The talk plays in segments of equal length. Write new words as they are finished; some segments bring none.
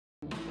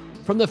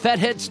From the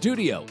Fathead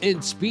Studio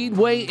in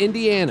Speedway,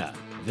 Indiana,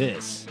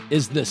 this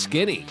is The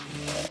Skinny.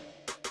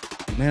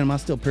 Man, am I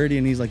still pretty?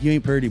 And he's like, you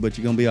ain't pretty, but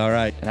you're going to be all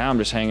right. And now I'm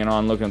just hanging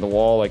on, looking at the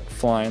wall, like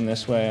flying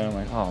this way. And I'm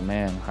like, oh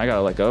man, I got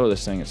to let go of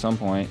this thing at some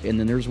point. And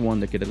then there's one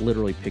that could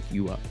literally pick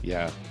you up.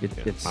 Yeah.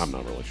 It's I'm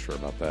not really sure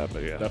about that,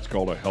 but yeah. That's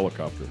called a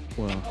helicopter.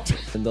 Well,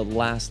 and the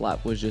last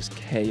lap was just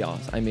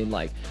chaos. I mean,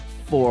 like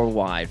 4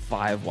 wide,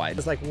 5 wide.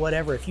 It's like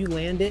whatever, if you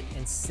land it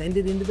and send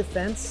it into the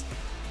fence,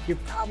 you're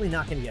probably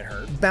not gonna get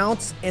hurt.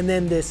 Bounce, and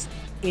then this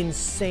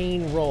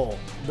insane roll,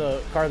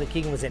 the car that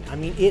Keegan was in. I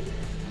mean,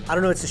 I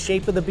don't know, it's the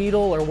shape of the Beetle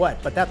or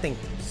what, but that thing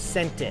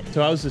sent it.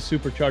 So I was the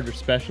supercharger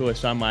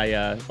specialist on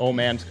my old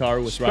man's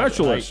car with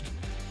Specialist?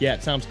 Yeah,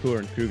 it sounds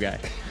cooler than crew guy.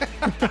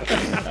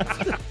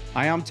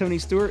 Hi, I'm Tony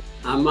Stewart.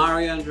 I'm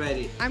Mario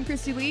Andretti. I'm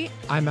Christy Lee.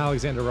 I'm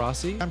Alexander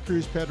Rossi. I'm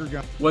Cruz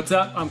Pedregon. What's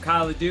up? I'm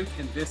Kyle LeDuc,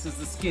 and this is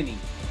The Skinny.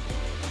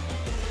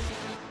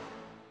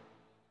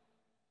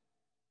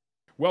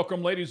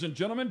 Welcome, ladies and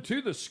gentlemen,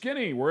 to The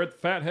Skinny. We're at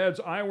Fathead's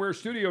Eyewear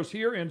Studios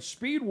here in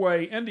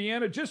Speedway,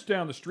 Indiana, just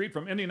down the street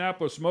from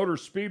Indianapolis Motor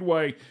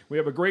Speedway. We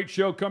have a great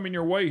show coming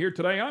your way here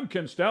today. I'm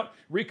Ken Stout,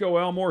 Rico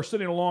Elmore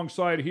sitting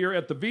alongside here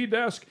at the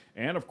V-Desk,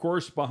 and of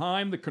course,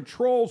 behind the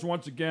controls,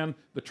 once again,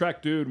 the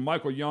track dude,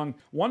 Michael Young.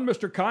 One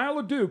Mr.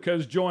 Kyle LeDuc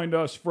has joined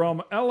us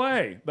from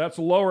L.A. That's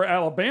lower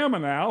Alabama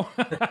now.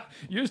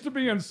 Used to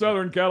be in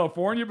Southern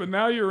California, but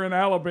now you're in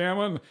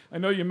Alabama, and I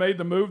know you made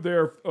the move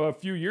there a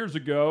few years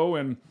ago,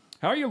 and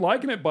how are you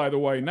liking it, by the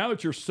way, now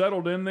that you're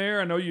settled in there?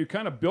 I know you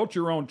kind of built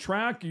your own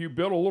track. You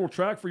built a little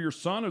track for your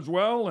son as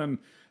well, and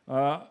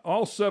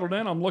all settled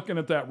in. I'm looking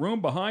at that room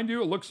behind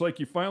you. It looks like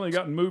you finally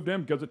gotten moved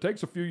in because it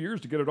takes a few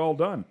years to get it all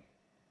done.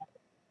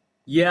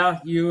 Yeah,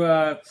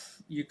 you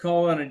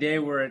call on a day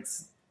where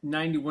it's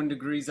 91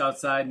 degrees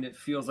outside and it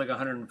feels like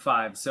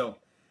 105. So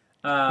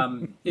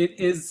it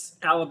is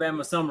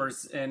Alabama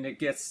summers, and it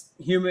gets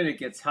humid, it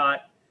gets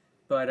hot,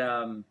 but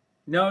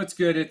no, it's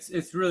good.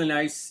 It's really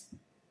nice.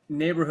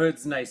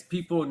 Neighborhoods, nice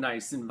people,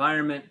 nice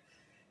environment,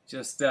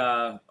 just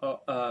a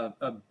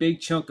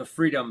big chunk of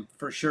freedom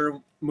for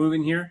sure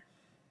moving here.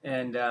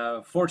 And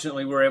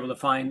fortunately, we were able to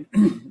find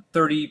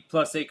 30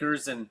 plus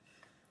acres. And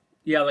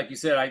yeah, like you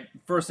said,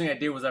 first thing I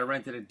did was I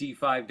rented a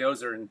D5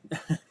 dozer and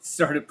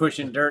started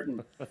pushing dirt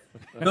and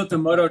built a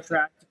moto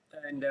track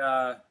and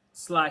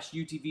slash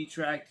UTV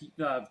track,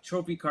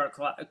 trophy car,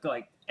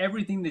 like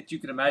everything that you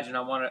could imagine.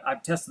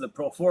 I've tested the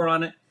Pro 4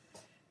 on it.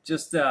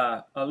 Just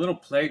a little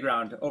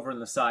playground over on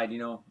the side, you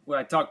know. When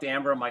I talked to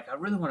Amber, I'm like, I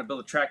really want to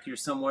build a track here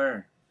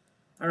somewhere.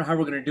 I don't know how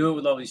we're going to do it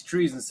with all these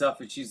trees and stuff.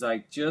 And she's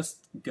like,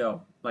 just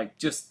go. Like,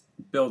 just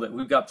build it.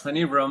 We've got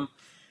plenty of room.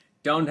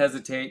 Don't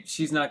hesitate.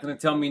 She's not going to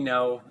tell me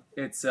no.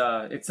 It's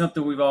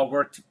something we've all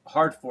worked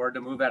hard for, to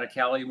move out of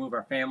Cali, move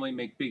our family,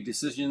 make big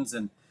decisions.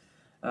 And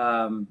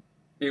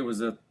it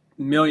was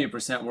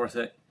 1,000,000% worth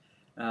it.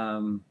 The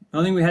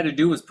only thing we had to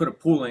do was put a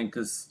pool in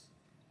because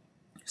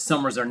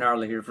summers are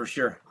gnarly here for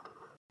sure.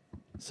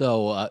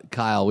 So,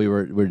 Kyle, we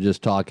were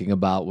just talking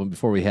about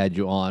before we had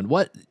you on.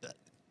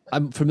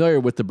 I'm familiar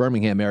with the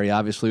Birmingham area.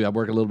 Obviously, I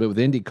work a little bit with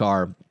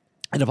IndyCar.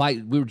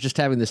 And we were just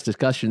having this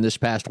discussion this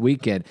past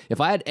weekend. If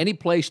I had any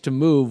place to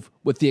move,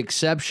 with the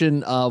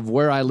exception of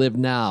where I live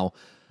now,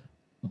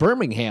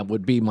 Birmingham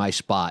would be my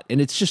spot. And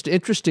it's just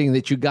interesting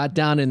that you got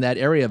down in that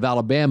area of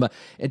Alabama.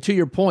 And to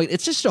your point,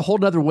 it's just a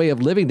whole other way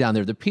of living down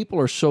there. The people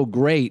are so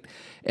great,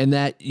 and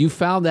that you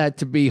found that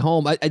to be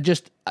home.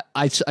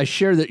 I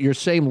share that your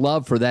same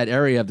love for that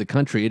area of the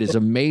country. It is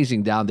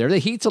amazing down there. The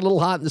heat's a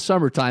little hot in the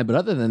summertime, but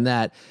other than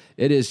that,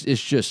 it's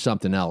just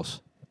something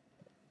else.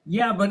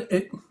 Yeah, but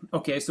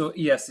okay, so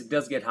yes, it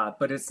does get hot,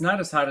 but it's not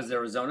as hot as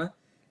Arizona,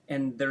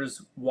 and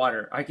there's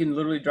water. I can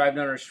literally drive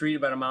down our street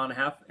about 1.5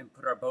 miles and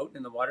put our boat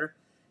in the water.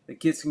 The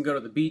kids can go to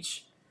the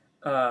beach.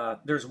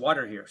 There's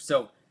water here,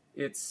 so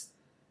it's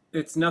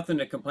nothing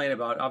to complain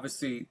about.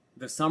 Obviously,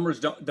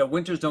 the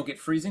winters don't get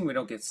freezing. We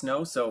don't get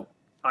snow, so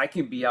I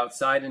can be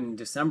outside in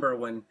December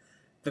when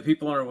the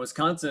people in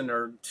Wisconsin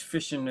are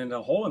fishing in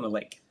a hole in the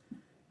lake.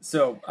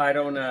 So I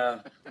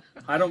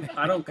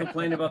don't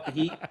complain about the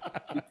heat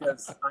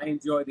because I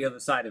enjoy the other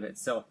side of it.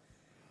 So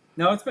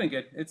no, it's been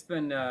good. It's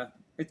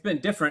been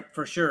different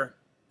for sure.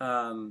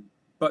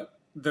 But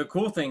the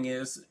cool thing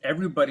is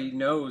everybody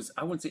knows,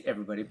 I wouldn't say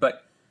everybody,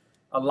 but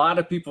a lot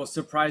of people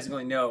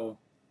surprisingly know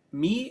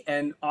me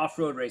and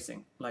off-road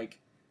racing. Like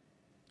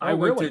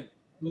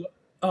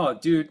oh,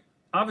 dude,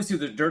 obviously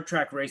there's dirt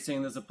track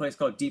racing. There's a place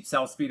called Deep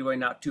South Speedway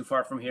not too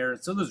far from here.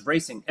 So there's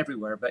racing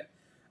everywhere. But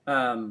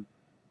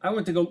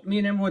me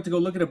and Emma went to go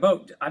look at a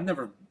boat. I've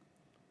never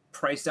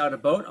priced out a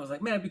boat. I was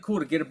like, man, it'd be cool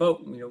to get a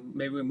boat. You know,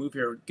 maybe we move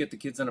here, get the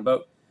kids on a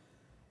boat.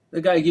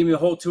 The guy gave me a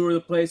whole tour of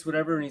the place,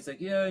 whatever, and he's like,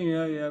 yeah,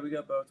 we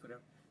got boats,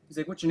 whatever. He's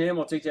like, what's your name?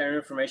 I'll take down your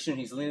information.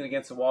 He's leaning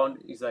against the wall, and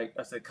he's like,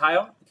 I said,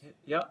 Kyle? Okay,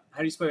 yeah. How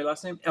do you spell your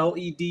last name?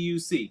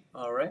 LEDuc.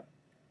 All right.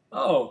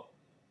 Oh,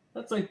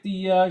 that's like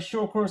the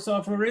short course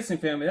off-road racing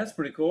family. That's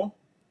pretty cool.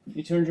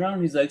 He turns around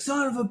and he's like,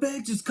 "Son of a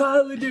bitch, it's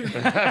Kyle LeDuc."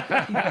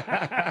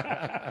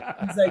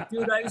 He's like,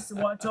 "Dude, I used to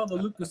watch all the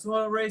Lucas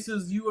Oil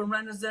races. You were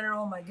renting center.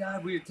 Oh my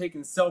God, we were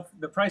taking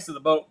the price of the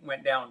boat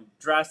went down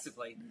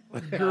drastically."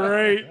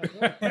 Great.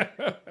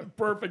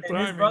 Perfect And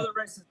his timing. brother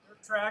races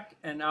dirt track,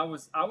 and I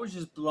was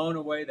just blown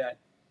away that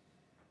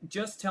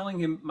just telling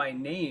him my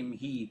name,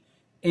 he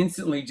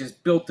instantly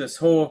just built this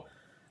whole,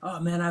 "Oh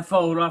man, I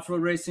followed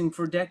off-road racing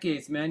for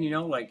decades, man."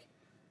 Like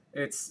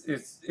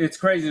it's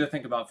crazy to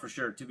think about, for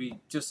sure, to be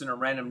just in a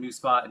random new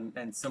spot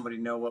and somebody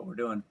know what we're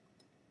doing.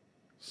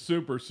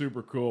 Super,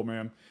 super cool,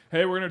 man.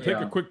 Hey, we're going to take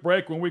Yeah. a quick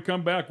break. When we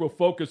come back, we'll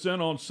focus in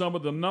on some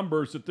of the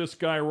numbers that this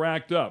guy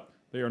racked up.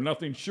 They are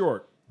nothing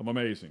short of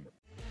amazing.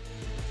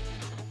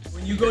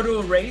 When you go to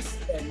a race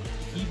and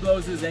he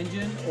blows his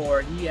engine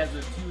or he has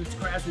a huge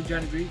crash with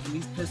Johnny Greaves and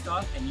he's pissed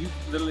off and you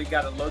literally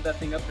got to load that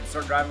thing up and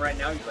start driving right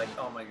now, you're like,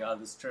 "Oh my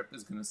God, this trip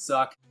is going to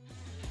suck."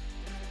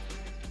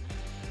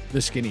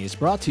 The Skinny is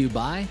brought to you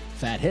by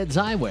Fatheads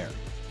Eyewear.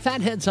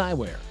 Fatheads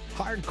Eyewear,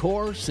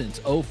 hardcore since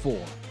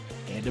 '04.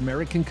 And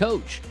American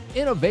Coach,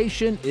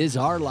 innovation is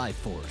our life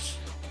force.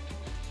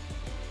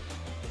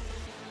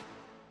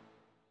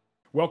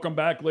 Welcome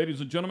back, ladies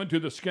and gentlemen, to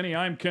The Skinny.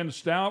 I'm Ken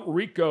Stout.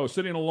 Rico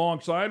sitting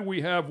alongside.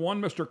 We have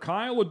one Mr.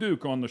 Kyle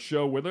LeDuc on the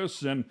show with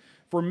us. And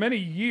for many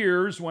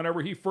years,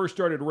 whenever he first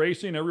started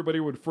racing, everybody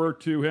would refer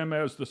to him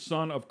as the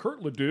son of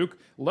Kurt LeDuc,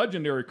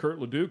 legendary Kurt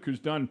LeDuc, who's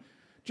done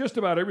just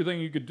about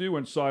everything you could do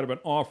inside of an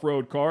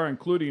off-road car,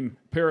 including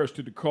Paris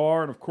to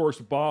Dakar and, of course,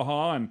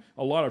 Baja and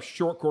a lot of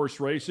short course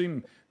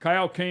racing.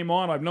 Kyle came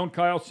on. I've known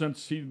Kyle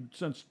since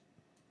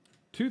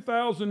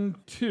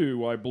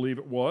 2002, I believe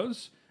it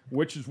was,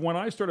 which is when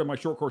I started my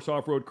short course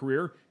off-road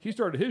career. He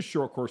started his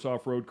short course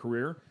off-road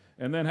career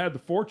and then had the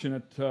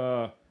fortunate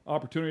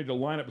opportunity to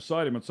line up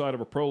beside him inside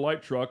of a Pro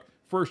Light truck.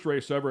 First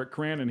race ever at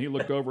Crandon, he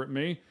looked over at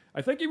me.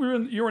 I think you were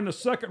in the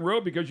second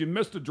row because you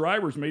missed a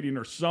driver's meeting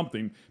or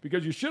something,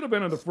 because you should have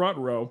been in the front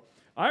row.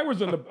 I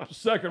was in the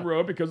second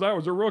row because I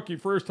was a rookie,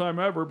 first time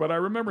ever, but I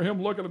remember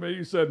him looking at me.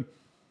 He said,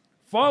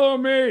 "Follow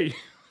me."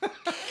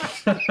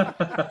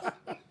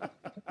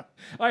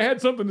 I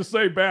had something to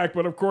say back,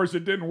 but of course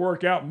it didn't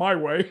work out my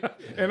way.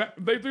 And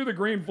they threw the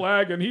green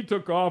flag and he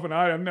took off and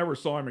I never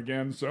saw him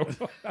again. So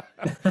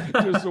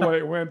just the way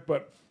it went.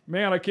 But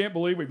man, I can't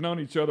believe we've known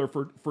each other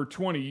for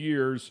 20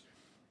 years.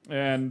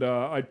 And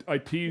I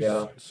teased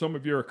some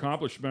of your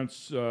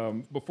accomplishments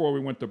before we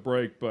went to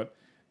break, but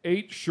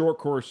 8 short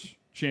course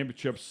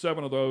championships,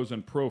 7 of those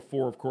in Pro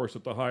 4, of course,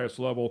 at the highest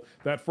level.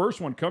 That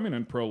first one coming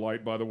in Pro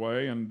Light, by the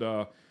way, and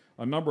a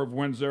number of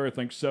wins there. I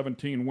think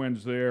 17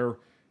 wins there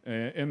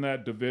in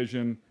that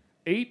division.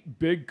 8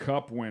 big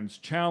cup wins,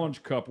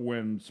 Challenge Cup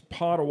wins,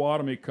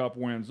 Potawatomi Cup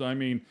wins. I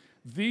mean,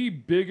 the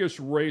biggest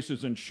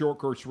races in short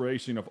course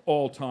racing of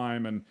all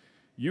time. And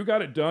you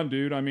got it done,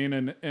 dude. I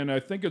mean, and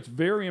I think it's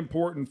very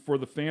important for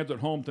the fans at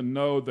home to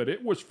know that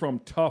it was from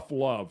tough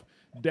love.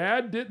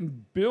 Dad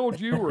didn't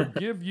build you or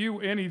give you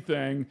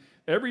anything.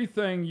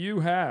 Everything you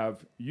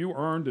have, you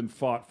earned and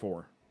fought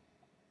for.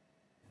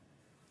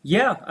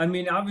 Yeah, I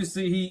mean,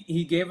 obviously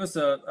he gave us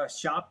a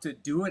shop to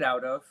do it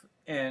out of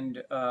and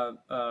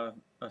a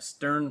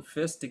stern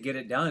fist to get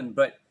it done.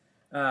 But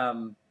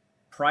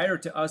prior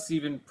to us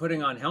even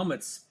putting on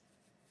helmets,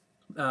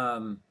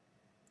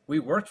 we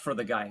worked for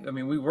the guy. I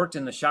mean, we worked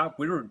in the shop.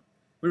 We were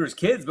his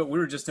kids, but we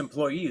were just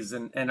employees,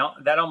 and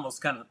that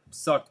almost kind of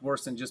sucked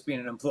worse than just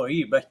being an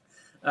employee. But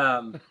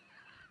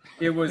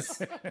it was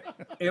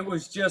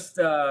just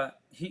I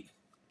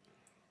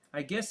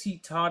guess he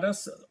taught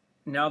us.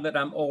 Now that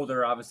I'm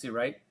older, obviously,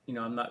 right? You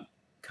know, I'm not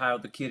Kyle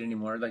the kid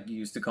anymore, like you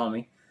used to call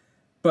me.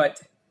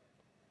 But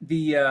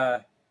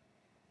the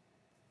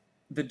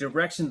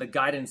direction, the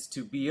guidance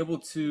to be able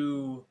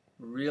to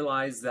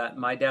realize that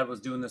my dad was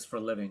doing this for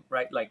a living,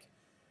 right? Like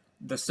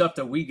the stuff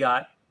that we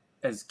got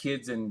as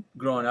kids and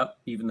growing up,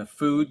 even the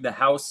food, the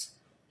house,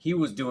 he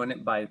was doing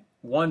it by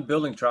 1,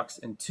 building trucks,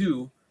 and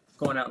 2,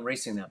 going out and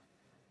racing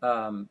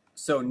them.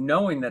 So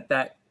knowing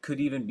that could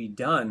even be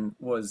done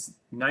was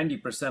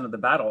 90% of the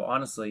battle,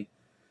 honestly.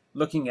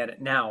 Looking at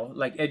it now,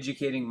 like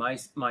educating my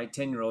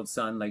 10-year-old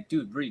son, like,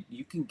 dude, Reed,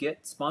 you can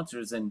get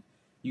sponsors and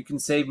you can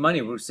save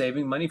money. We're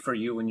saving money for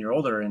you when you're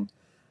older. And,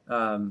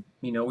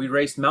 you know, we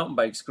raced mountain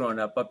bikes growing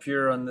up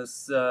here on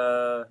this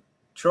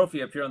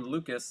trophy up here on the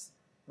Lucas,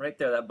 right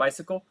there, that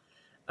bicycle.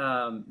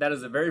 That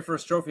is the very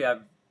first trophy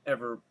I've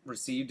ever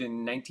received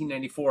in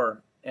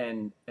 1994.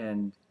 And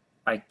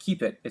I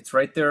keep it. It's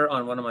right there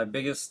on one of my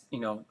biggest, you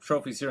know,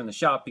 trophies here in the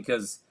shop,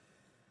 because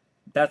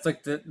that's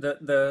like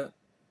the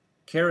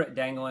carrot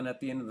dangling at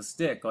the end of the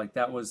stick. Like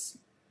that was,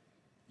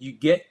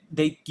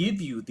 they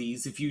give you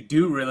these if you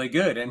do really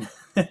good. And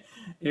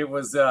it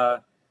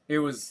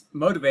was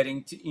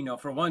motivating to, you know,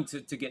 for one,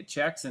 to get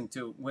checks and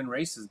to win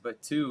races,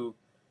 but 2,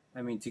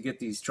 I mean, to get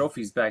these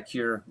trophies back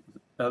here,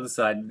 the other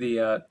side,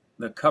 the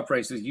cup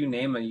races, you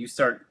name it, you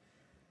start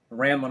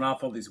rambling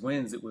off all these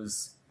wins. It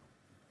was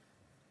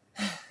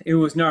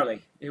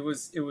gnarly. It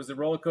was a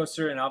roller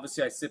coaster, and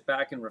obviously I sit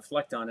back and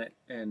reflect on it,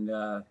 and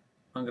I'm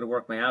going to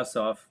work my ass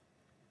off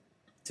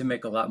to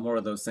make a lot more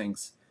of those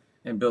things.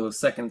 and build a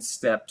second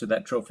step to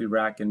that trophy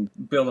rack and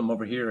build them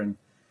over here and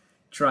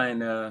try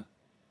and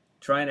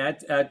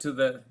add to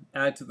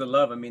the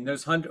love. I mean,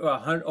 there's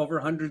over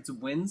hundreds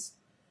of wins,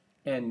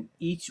 and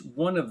each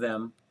one of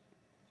them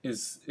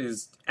is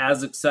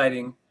as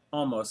exciting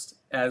almost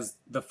as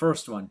the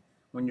first one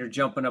when you're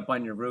jumping up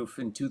on your roof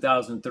in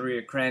 2003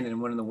 at Crandon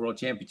and winning the World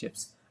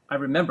Championships. I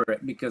remember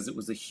it because it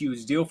was a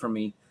huge deal for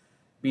me,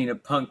 being a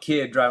punk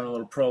kid driving a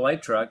little pro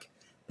light truck,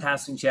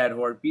 passing Chad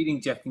Hort,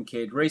 beating Jeff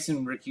Kincaid,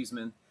 racing Rick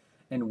Huseman,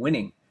 and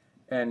winning.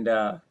 And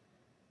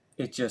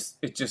it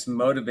just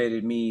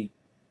motivated me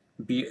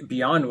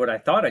beyond what I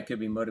thought I could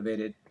be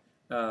motivated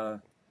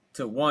to,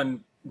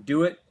 one,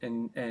 do it,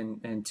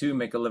 and two,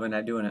 make a living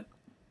at doing it.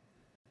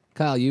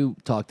 Kyle, you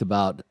talked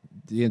about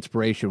the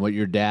inspiration, what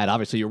your dad,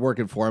 obviously you're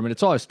working for him, and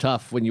it's always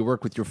tough when you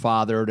work with your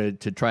father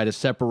to try to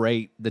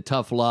separate the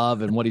tough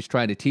love and what he's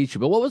trying to teach you.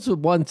 But what was the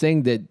one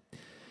thing that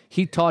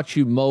he taught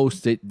you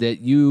most that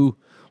you,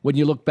 when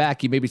you look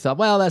back, you maybe thought,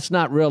 well, that's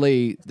not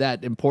really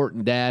that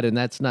important, Dad, and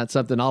that's not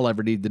something I'll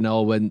ever need to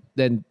know. And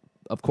then,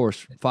 of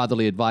course,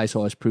 fatherly advice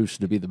always proves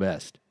to be the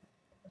best.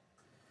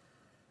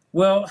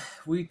 Well,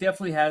 we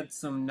definitely had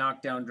some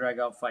knockdown,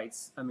 drag-out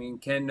fights. I mean,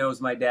 Ken knows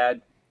my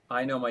dad.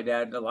 I know my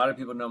dad. A lot of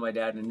people know my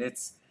dad, and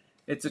it's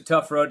a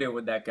tough rodeo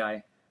with that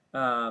guy.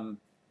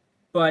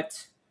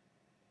 But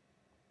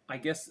I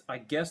guess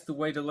the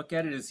way to look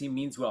at it is he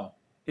means well.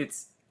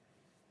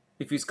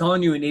 If he's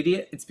calling you an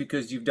idiot, it's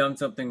because you've done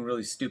something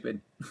really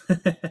stupid.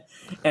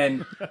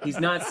 And he's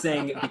not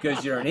saying it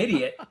because you're an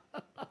idiot.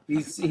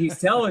 He's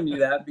telling you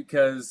that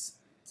because,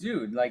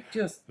 dude, like,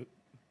 just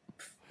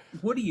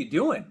what are you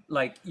doing?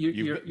 Like,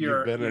 you've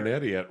been an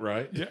idiot,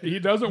 right? Yeah, he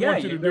doesn't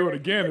want you to do it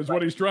again, is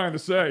what he's trying to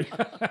say.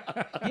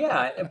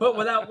 Yeah, but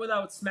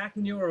without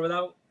smacking you or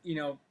without,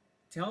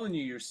 telling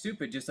you you're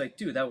stupid, just like,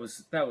 dude, that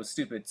was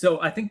stupid.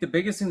 So I think the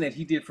biggest thing that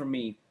he did for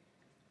me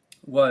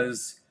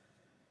was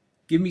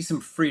give me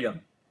some freedom.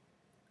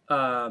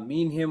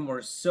 Me and him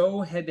were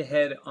so head to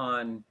head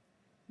on,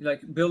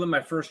 like, building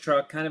my first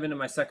truck, kind of into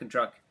my second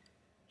truck.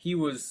 He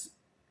was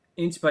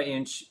inch by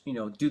inch,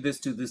 do this,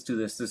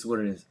 this is what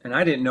it is. And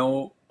I didn't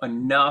know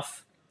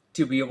enough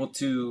to be able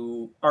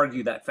to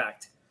argue that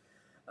fact.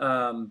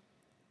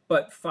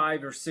 But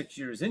 5 or 6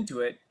 years into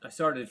it, I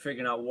started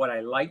figuring out what I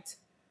liked,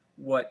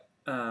 what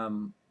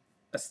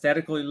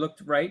aesthetically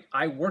looked right.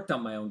 I worked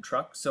on my own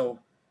truck. So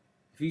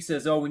if he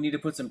says, oh, we need to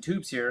put some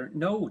tubes here.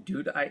 No,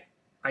 dude,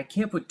 I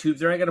can't put tubes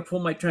there. I got to pull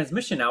my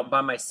transmission out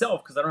by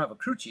myself because I don't have a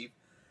crew chief.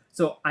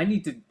 So I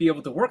need to be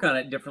able to work on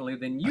it differently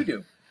than you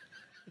do.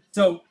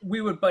 So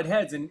we would butt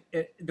heads, and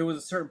there was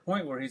a certain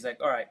point where he's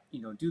like, all right,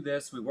 do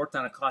this. We worked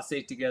on a Class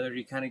 8 together.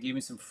 He kind of gave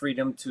me some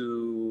freedom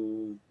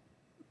to,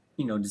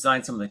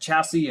 design some of the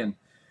chassis and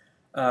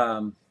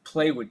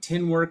play with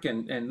tin work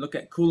and look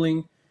at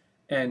cooling.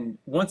 And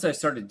once I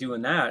started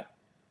doing that,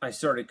 I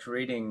started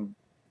creating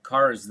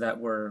cars that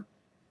were,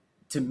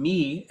 to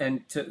me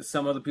and to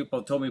some other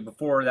people told me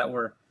before, that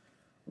were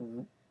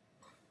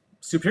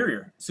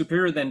superior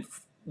than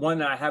one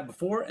that I had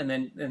before, and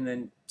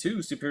then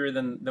two, superior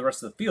than the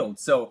rest of the field.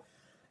 So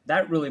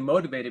that really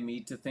motivated me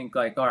to think,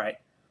 like, all right,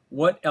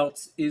 what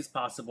else is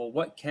possible?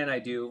 What can I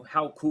do?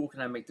 How cool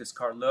can I make this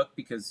car look?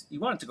 Because you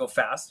want it to go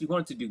fast, you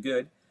want it to do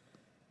good,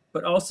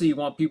 but also you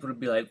want people to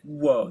be like,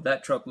 whoa,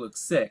 that truck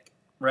looks sick,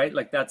 right?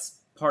 Like, that's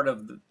part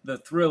of the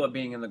thrill of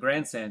being in the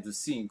grandstands, is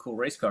seeing cool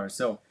race cars.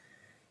 So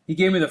he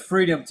gave me the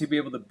freedom to be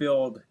able to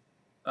build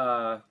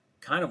kind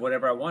of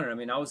whatever I wanted. I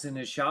mean, I was in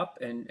his shop,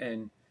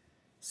 and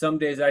some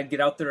days I'd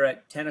get out there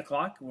at 10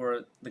 o'clock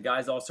where the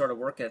guys all started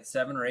work at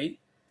 7 or 8.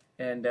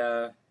 And,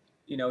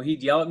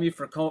 he'd yell at me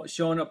for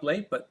showing up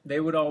late, but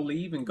they would all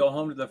leave and go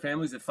home to their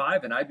families at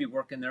 5. And I'd be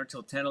working there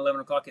till 10,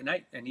 11 o'clock at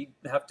night. And he'd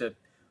have to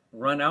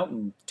run out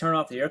and turn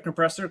off the air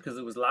compressor because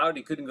it was loud.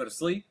 He couldn't go to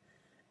sleep.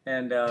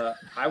 And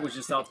I was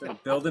just out there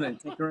building and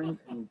tinkering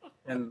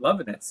and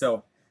loving it.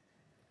 So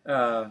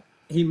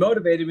he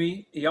motivated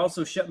me. He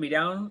also shut me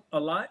down a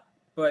lot,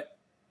 but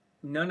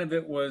none of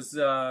it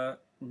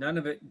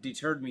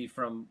deterred me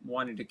from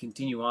wanting to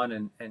continue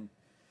on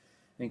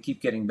and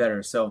keep getting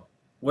better. So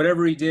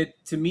whatever he did,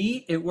 to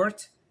me, it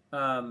worked.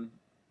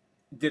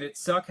 Did it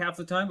suck half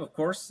the time? Of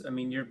course. I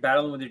mean, you're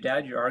battling with your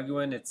dad, you're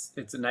arguing. It's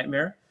a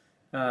nightmare.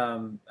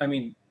 I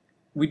mean,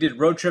 we did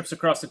road trips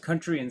across the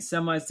country in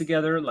semis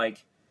together.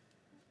 Like,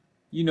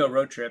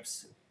 road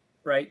trips,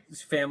 right?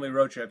 Family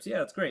road trips.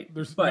 Yeah, it's great.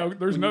 There's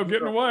no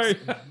getting away.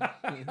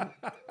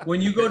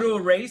 When you go to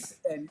a race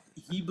and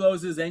he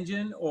blows his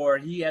engine, or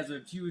he has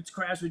a huge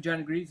crash with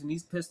Johnny Greaves and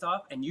he's pissed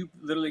off, and you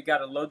literally got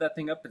to load that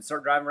thing up and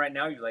start driving right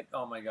now, you're like,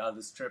 oh my God,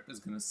 this trip is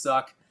going to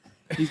suck.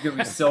 He's going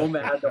to be so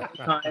mad the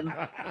whole time.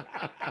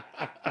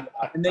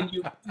 And then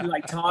you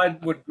like,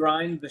 Todd would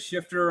grind the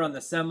shifter on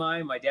the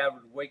semi. My dad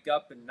would wake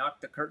up and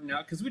knock the curtain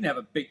out because we didn't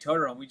have a big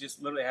toter on. We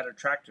just literally had a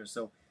tractor.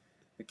 So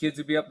the kids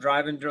would be up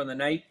driving during the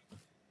night.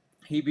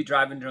 He'd be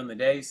driving during the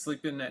day,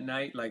 sleeping at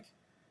night. Like,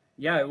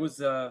 yeah, it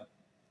was a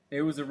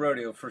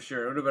rodeo for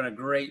sure. It would have been a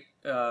great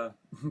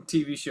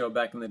TV show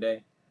back in the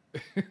day.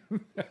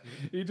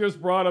 He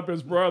just brought up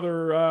his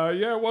brother.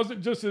 Yeah, it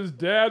wasn't just his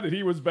dad that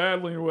he was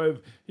battling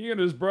with. He and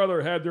his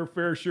brother had their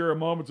fair share of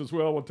moments as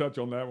well. We'll touch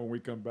on that when we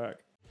come back.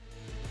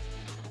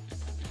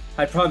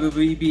 I'd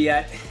probably be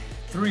at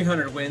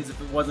 300 wins if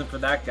it wasn't for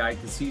that guy,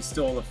 because he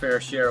stole a fair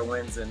share of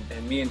wins,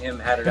 and me and him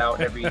had it out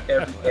every day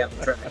on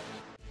the track.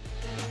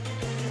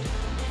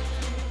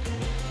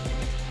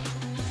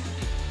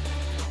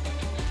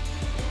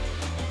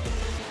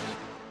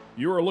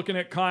 You are looking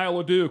at Kyle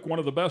LeDuc, one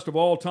of the best of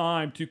all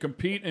time to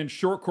compete in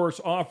short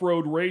course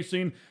off-road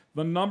racing.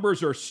 The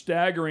numbers are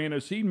staggering.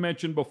 As he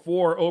mentioned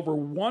before, over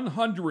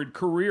 100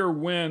 career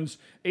wins,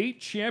 8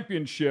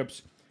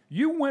 championships.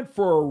 You went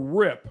for a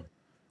rip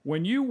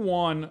when you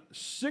won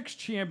 6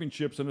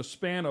 championships in a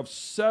span of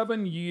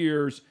 7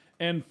 years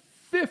and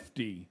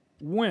 50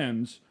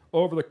 wins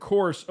over the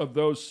course of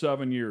those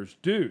 7 years.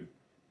 Dude,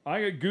 I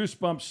get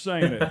goosebumps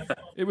saying it.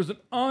 It was an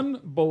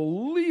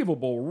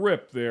unbelievable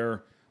rip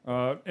there.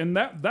 And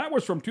that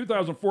was from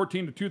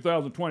 2014 to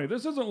 2020.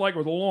 This isn't like it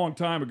was a long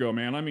time ago,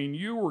 man. I mean,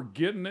 you were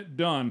getting it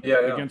done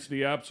against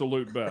the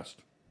absolute best.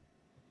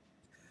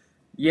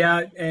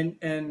 Yeah,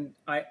 and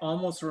I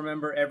almost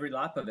remember every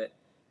lap of it.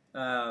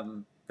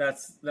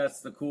 That's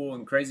the cool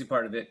and crazy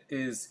part of it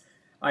is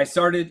I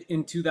started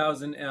in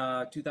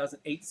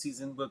 2008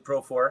 season with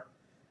Pro 4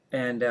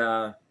 and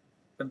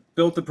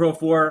built the Pro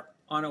 4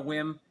 on a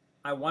whim.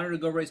 I wanted to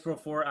go race Pro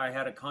 4. I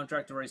had a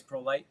contract to race Pro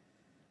Light.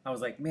 I was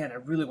like, man, I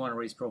really want to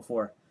race Pro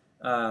 4.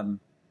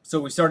 So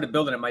we started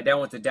building it. My dad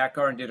went to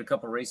Dakar and did a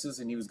couple races,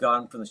 and he was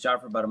gone from the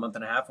shop for about a month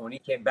and a half. And when he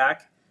came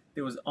back,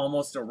 there was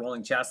almost a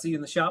rolling chassis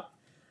in the shop.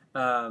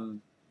 At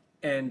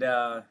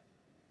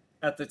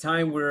the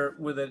time, we're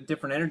with a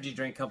different energy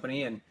drink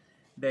company, and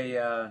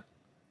they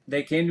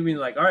came to me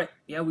like, all right,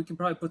 yeah, we can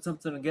probably put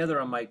something together.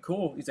 I'm like,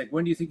 cool. He's like,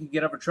 when do you think you can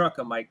get up a truck?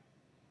 I'm like,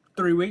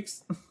 3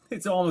 weeks.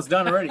 It's almost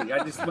done already.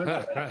 I just went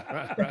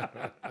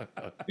for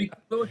it.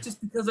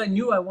 Just because I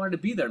knew I wanted to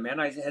be there, man.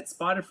 I had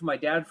spotted for my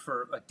dad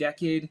for a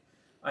decade.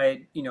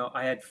 I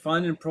had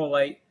fun in Pro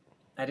Light.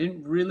 I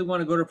didn't really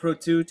want to go to Pro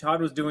 2.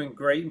 Todd was doing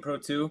great in Pro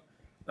 2.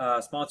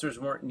 Sponsors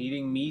weren't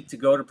needing me to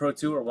go to Pro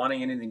 2 or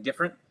wanting anything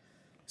different.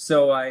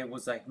 So I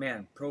was like,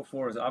 man, Pro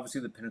 4 is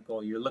obviously the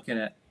pinnacle. You're looking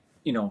at,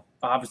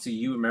 obviously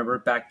you remember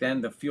back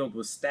then the field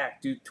was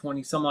stacked, dude,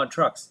 20 some odd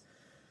trucks.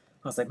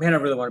 I was like, man, I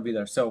really want to be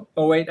there. So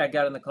 2008, I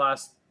got in the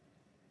class.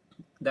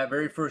 That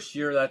very first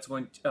year, that's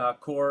when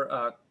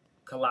Core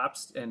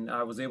collapsed, and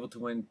I was able to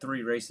win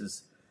 3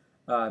 races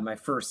my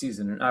first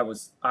season. And I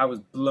was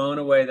blown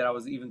away that I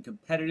was even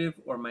competitive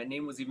or my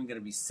name was even going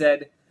to be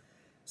said.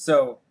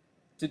 So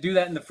to do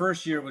that in the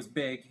first year was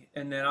big.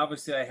 And then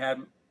obviously I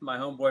had my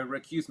homeboy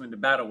Rick Huseman to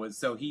battle with.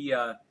 So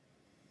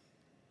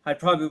I'd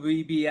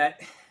probably be at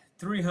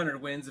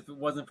 300 wins if it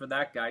wasn't for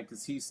that guy,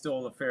 because he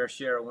stole a fair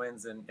share of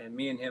wins, and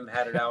me and him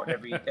had it out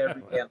every day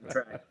on the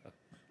track.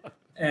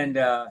 And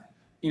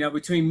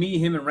between me,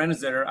 him, and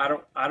Renazetter,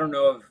 I don't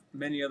know of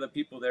many other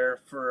people there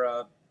for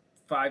a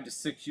 5 to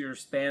 6 year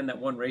span that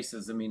won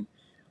races. I mean,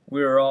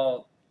 we were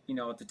all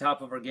at the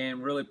top of our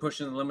game, really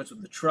pushing the limits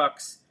with the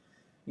trucks.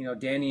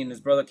 Danny and his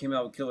brother came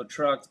out with killer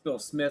trucks. Bill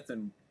Smith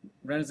and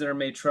Renazetter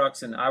made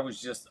trucks, and I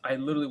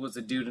literally was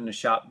a dude in a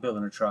shop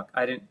building a truck.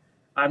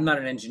 I'm not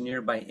an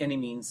engineer by any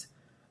means.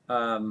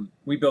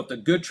 We built a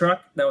good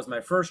truck. That was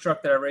my first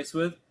truck that I raced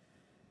with.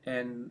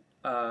 And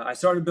I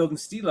started building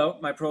Stilo,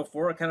 my Pro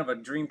 4, kind of a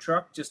dream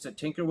truck just to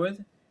tinker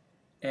with.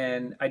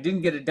 And I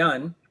didn't get it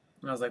done.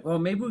 And I was like, well,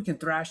 maybe we can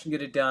thrash and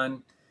get it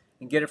done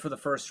and get it for the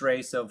first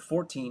race of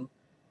 14.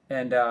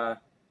 And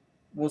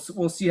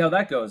we'll see how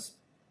that goes.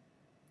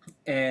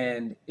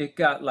 And it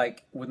got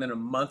like within a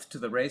month to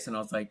the race, and I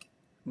was like,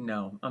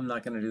 no, I'm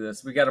not going to do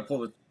this. We got to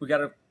pull the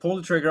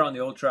trigger on the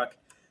old truck,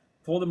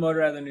 pull the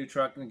motor out of the new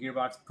truck and the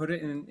gearbox, put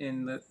it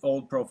in the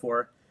old Pro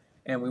 4,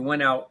 and we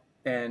went out,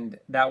 and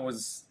that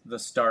was the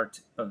start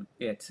of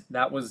it.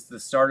 That was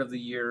the start of the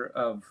year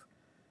of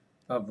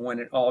when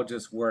it all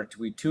just worked.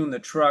 We tuned the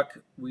truck.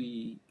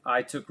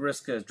 I took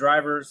risk as a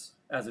driver,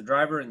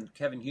 and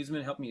Kevin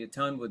Huseman helped me a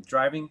ton with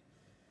driving.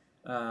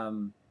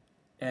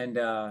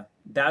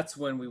 That's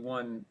when we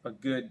won a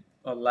good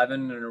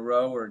 11 in a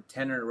row or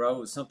 10 in a row. It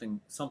was something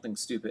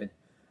stupid,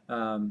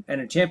 and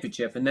a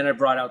championship. And then I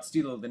brought out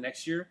Stilo the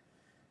next year.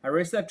 I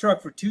raced that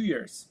truck for 2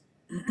 years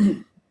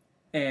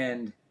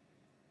and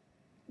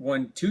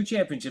won 2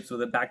 championships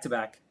with it back to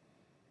back.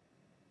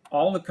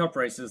 All the cup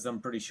races,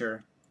 I'm pretty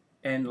sure,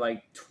 and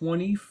like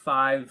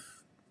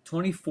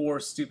 24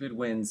 stupid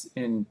wins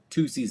in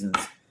 2 seasons.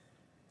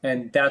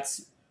 And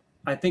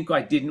I think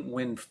I didn't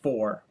win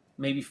 4,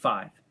 maybe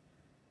 5.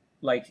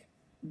 Like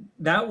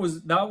that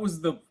was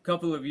the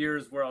couple of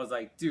years where I was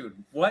like,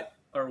 dude, what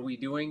are we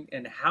doing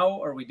and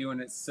how are we doing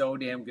it so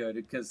damn good?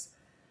 Because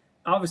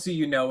obviously,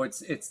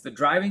 it's the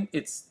driving,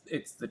 it's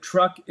the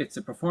truck, it's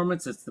the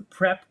performance, it's the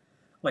prep.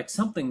 Like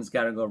something's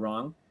got to go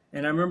wrong.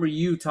 And I remember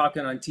you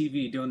talking on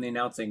TV doing the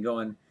announcing,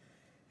 going,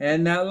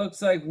 and that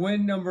looks like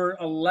win number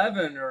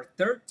 11 or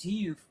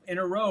 13 in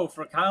a row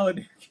for Kyle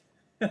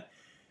LeDuc.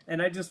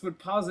 And I just would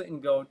pause it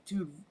and go,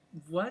 dude,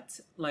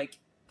 what? Like,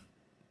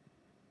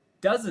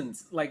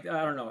 dozens. Like,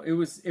 I don't know. It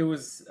was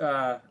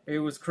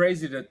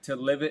crazy to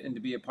live it and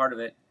to be a part of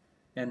it.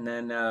 And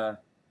then,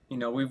 you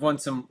know, we've won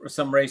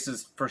some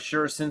races for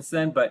sure since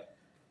then, but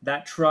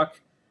that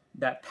truck,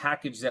 that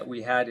package that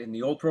we had in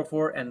the old Pro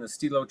 4 and the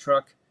Stilo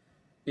truck,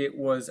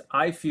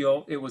 I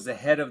feel it was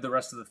ahead of the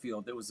rest of the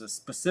field. It was a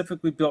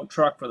specifically built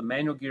truck for the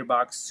manual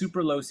gearbox,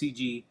 super low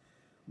CG,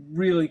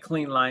 really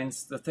clean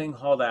lines. The thing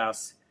hauled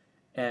ass,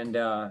 and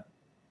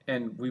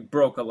we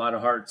broke a lot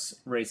of hearts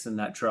racing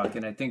that truck.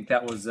 And I think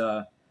that was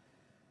a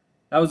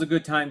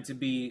good time to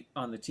be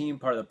on the team,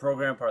 part of the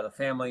program, part of the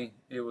family.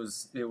 It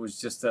was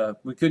just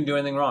we couldn't do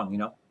anything wrong, you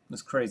know. It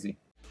was crazy.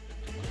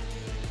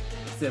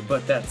 I said,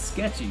 but that's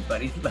sketchy,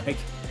 buddy. Like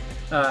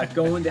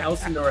going to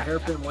Elsinore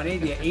hairpin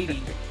 180 at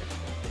 80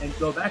 and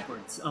go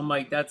backwards. I'm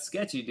like, that's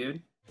sketchy,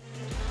 dude.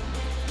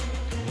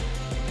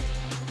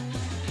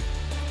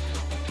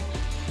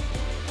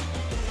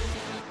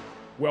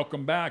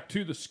 Welcome back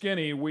to the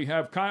Skinny. We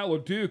have Kyle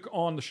LeDuc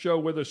on the show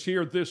with us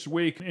here this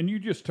week, and you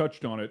just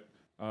touched on it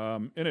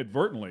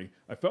inadvertently.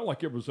 I felt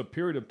like it was a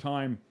period of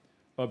time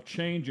of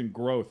change and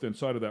growth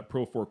inside of that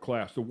Pro 4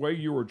 class. The way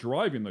you were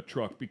driving the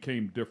truck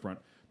became different.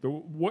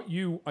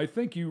 I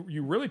think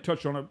you really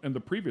touched on it in the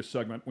previous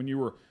segment when you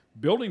were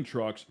building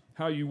trucks,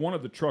 how you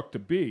wanted the truck to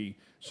be.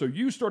 So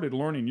you started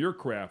learning your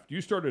craft. You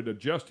started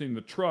adjusting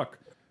the truck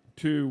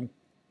to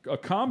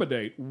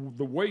accommodate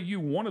the way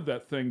you wanted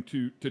that thing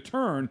to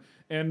turn.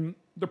 And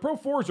the Pro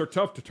 4s are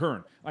tough to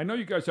turn. I know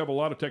you guys have a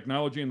lot of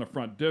technology in the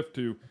front diff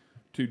to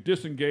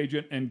disengage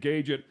it,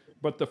 engage it,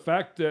 but the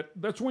fact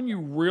that's when you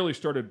really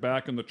started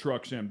backing the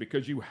trucks in,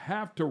 because you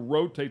have to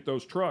rotate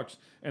those trucks,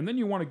 and then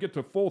you want to get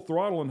to full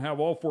throttle and have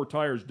all four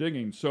tires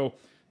digging. So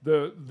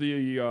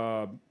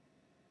the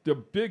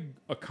big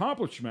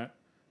accomplishment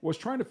was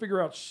trying to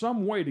figure out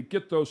some way to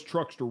get those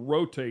trucks to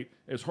rotate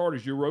as hard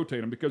as you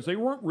rotate them, because they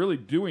weren't really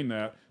doing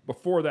that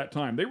before that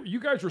time. You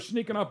guys were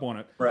sneaking up on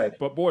it. Right.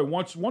 But boy,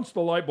 once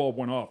the light bulb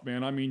went off,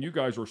 man, I mean, you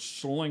guys were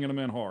slinging them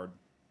in hard.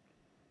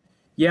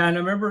 Yeah, and I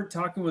remember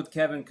talking with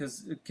Kevin,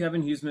 because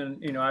Kevin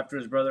Huseman, you know, after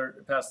his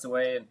brother passed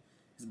away and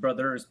his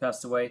brother has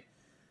passed away,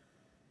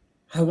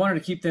 I wanted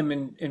to keep them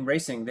in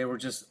racing. They were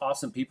just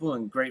awesome people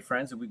and great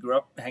friends, and we grew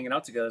up hanging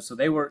out together. So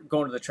they were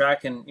going to the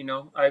track, and, you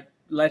know, I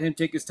let him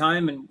take his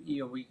time, and,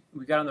 you know, we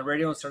got on the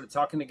radio and started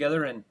talking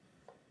together, and,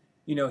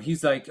 you know,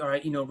 he's like, all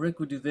right, you know, Rick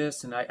would do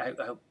this, and I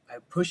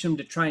push him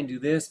to try and do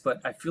this, but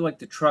I feel like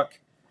the truck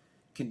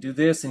can do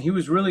this. And he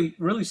was really,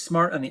 really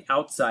smart on the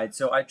outside.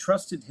 So I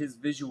trusted his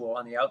visual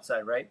on the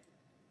outside, right?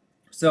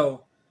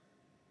 So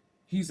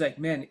he's like,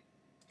 man,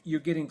 you're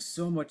getting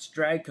so much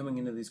drag coming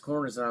into these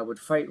corners. And I would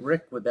fight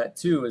Rick with that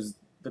too, as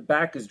the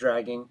back is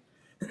dragging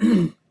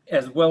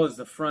as well as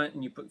the front,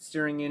 and you put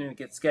steering in and it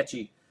gets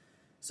sketchy.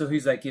 So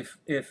he's like, if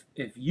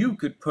you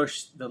could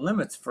push the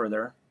limits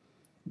further,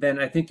 then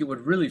I think it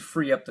would really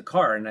free up the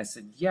car. And I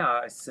said,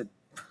 yeah. I said,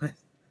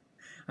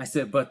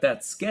 but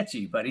that's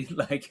sketchy, buddy.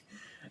 Like,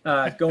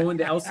 going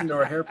to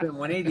Elsinore hairpin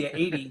 180 at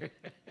 80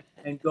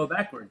 and go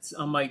backwards.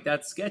 I'm like,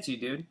 that's sketchy,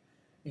 dude.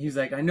 He's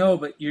like, I know,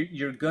 but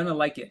you're gonna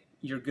like it.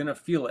 You're gonna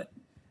feel it.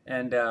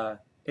 And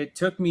it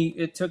took me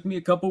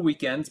a couple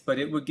weekends, but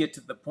it would get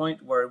to the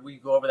point where we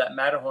go over that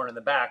Matterhorn in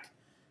the back,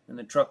 and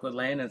the truck would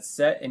land and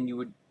set, and you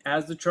would,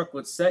 as the truck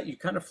would set, you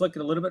kind of flick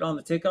it a little bit on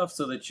the takeoff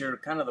so that you're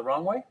kind of the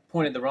wrong way,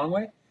 pointed the wrong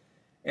way.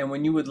 And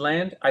when you would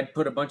land, I'd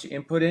put a bunch of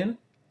input in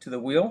to the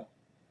wheel,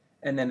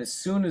 and then as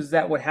soon as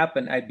that would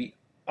happen, I'd be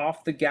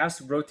off the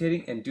gas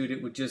rotating, and dude,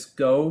 it would just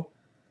go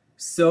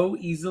so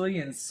easily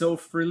and so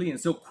freely and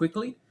so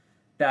quickly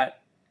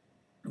that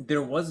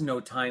there was no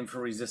time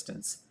for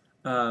resistance.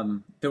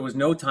 There was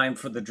no time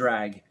for the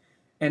drag.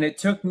 And it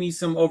took me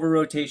some over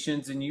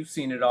rotations, and you've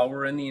seen it all.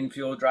 We're in the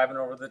infield driving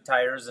over the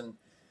tires and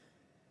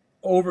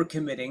over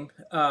committing,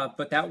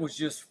 but that was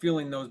just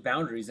feeling those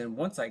boundaries. And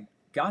once I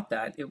got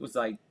that, it was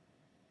like,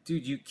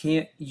 dude, you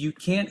can't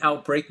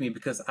outbrake me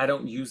because I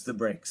don't use the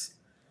brakes,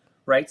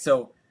 right?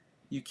 So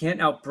you can't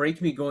outbrake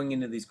me going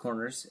into these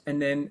corners.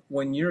 And then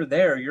when you're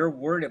there, you're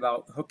worried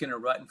about hooking a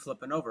rut and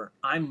flipping over.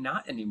 I'm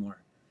not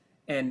anymore.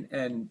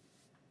 And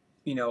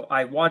you know,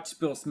 I watched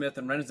Bill Smith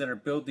and Renner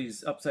build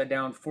these upside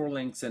down four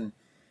links, and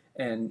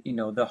you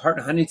know, the Hart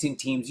and Huntington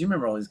teams, you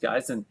remember all these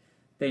guys, and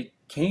they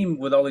came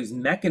with all these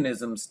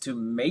mechanisms to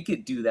make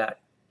it do that.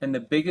 And the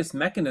biggest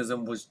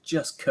mechanism was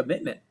just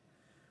commitment,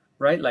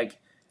 right? Like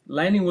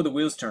landing with the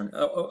wheels turned.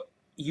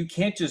 You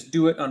can't just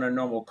do it on a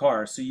normal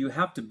car. So you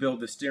have to build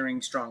the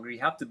steering stronger.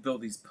 You have to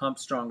build these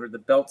pumps stronger, the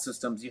belt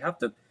systems. You have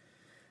to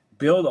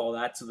build all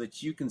that so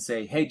that you can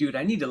say, hey, dude,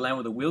 I need to land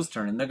with the wheels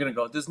turned. And they're going to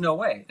go, there's no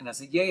way. And I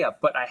said, yeah,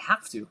 but I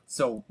have to.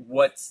 So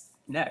what's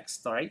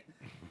next, right?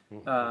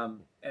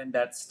 And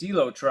that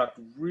Stilo truck,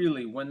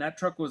 really, when that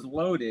truck was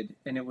loaded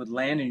and it would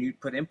land and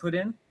you'd put input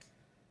in,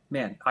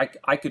 man, I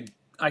could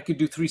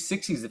do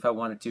 360s if I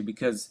wanted to,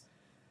 because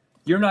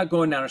you're not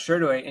going down a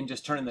straightaway and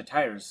just turning the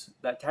tires.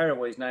 That tire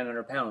weighs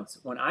 900 pounds.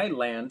 When I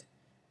land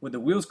with the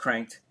wheels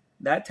cranked,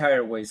 that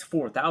tire weighs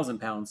 4,000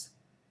 pounds,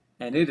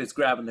 and it is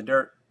grabbing the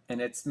dirt, and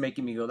it's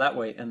making me go that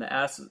way, and the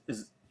ass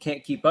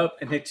can't keep up,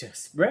 and it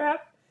just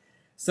wrap.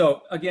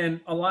 So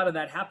again, a lot of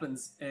that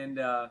happens, and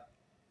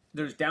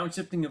there's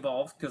downshifting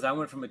involved because I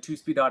went from a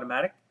 2-speed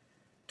automatic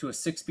to a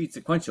 6-speed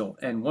sequential,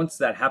 and once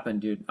that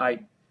happened, dude, I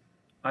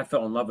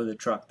fell in love with the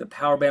truck. The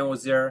power band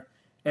was there.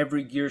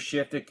 Every gear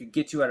shift that could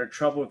get you out of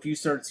trouble. If you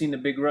started seeing a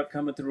big rut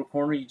coming through a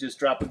corner, you just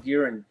drop a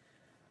gear and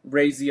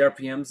raise the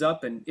RPMs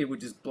up, and it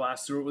would just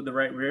blast through it with the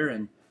right rear.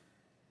 And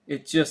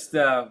it just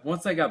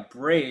once I got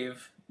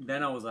brave,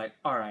 then I was like,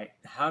 all right,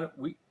 how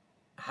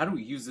do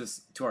we use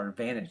this to our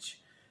advantage?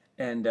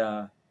 And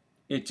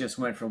it just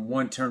went from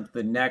one turn to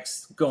the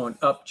next, going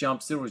up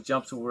jumps. There was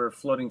jumps where we were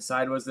floating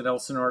sideways at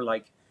Elsinore.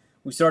 Like,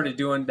 we started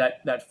doing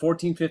that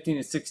 14, 15,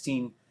 and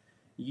 16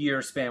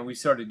 year span. We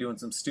started doing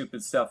some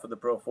stupid stuff with the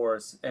Pro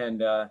Force,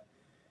 and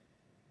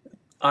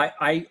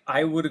I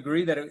would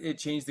agree that it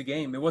changed the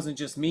game. It wasn't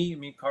just me. I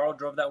mean, Carl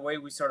drove that way.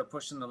 We started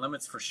pushing the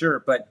limits for sure.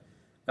 But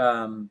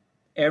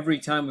every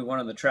time we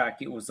went on the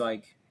track, it was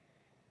like,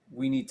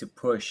 we need to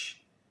push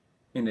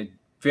in a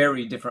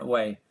very different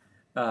way.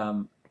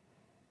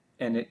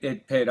 And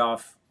it paid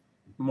off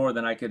more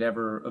than I could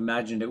ever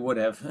imagined it would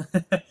have.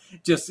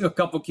 Just a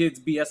couple kids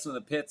BSing in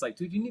the pits, like,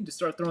 dude, you need to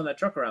start throwing that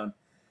truck around.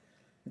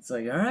 It's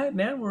like, all right,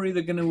 man, we're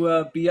either going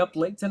to be up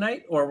late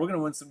tonight or we're going to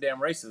win some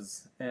damn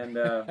races. And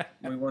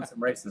we won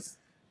some races.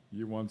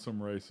 You won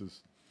some races.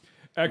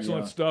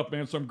 Excellent stuff,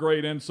 man. Some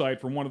great insight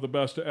from one of the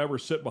best to ever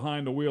sit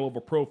behind the wheel of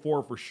a Pro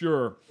 4 for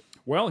sure.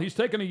 Well, he's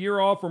taken a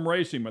year off from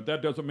racing, but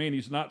that doesn't mean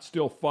he's not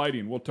still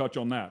fighting. We'll touch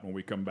on that when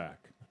we come back.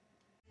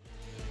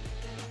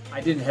 I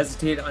didn't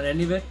hesitate on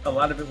any of it. A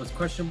lot of it was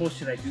questionable.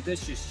 Should I do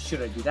this?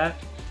 Should I do that?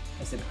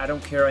 I said, I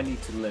don't care. I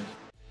need to live.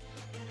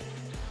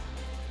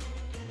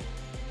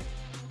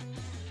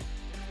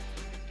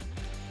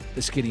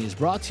 The Skinny is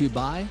brought to you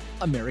by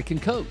American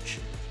Coach.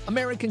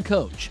 American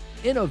Coach,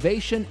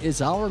 innovation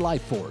is our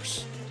life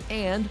force.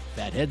 And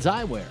Fatheads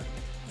Eyewear.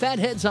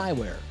 Fatheads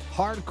Eyewear,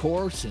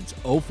 hardcore since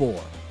 '04.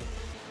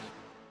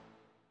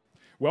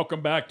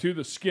 Welcome back to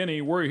The Skinny.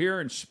 We're here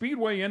in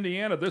Speedway,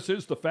 Indiana. This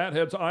is the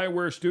Fatheads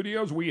Eyewear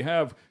Studios. We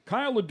have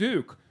Kyle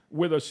LeDuc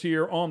with us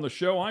here on the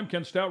show. I'm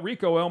Ken Stout.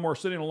 Rico Elmore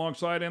sitting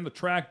alongside, and the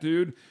track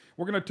dude.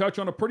 We're going to touch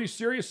on a pretty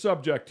serious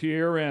subject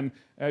here, and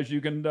as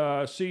you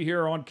can see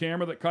here on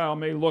camera that Kyle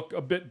may look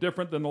a bit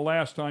different than the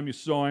last time you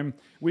saw him.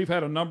 We've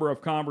had a number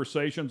of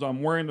conversations.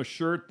 I'm wearing the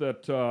shirt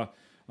that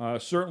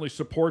certainly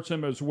supports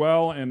him as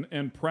well,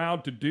 and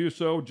proud to do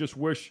so. Just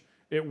wish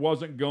it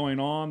wasn't going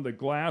on. The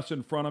glass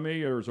in front of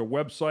me, there's a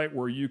website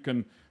where you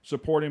can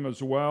support him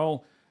as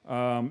well.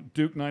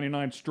 Duke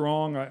 99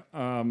 Strong.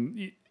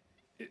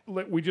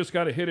 We just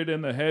got to hit it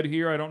in the head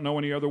here. I don't know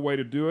any other way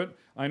to do it.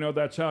 I know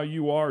that's how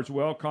you are as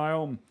well,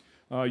 Kyle.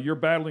 You're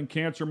battling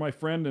cancer, my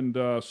friend,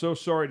 and so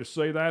sorry to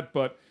say that,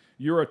 but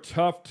you're a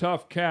tough,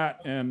 tough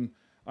cat, and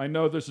I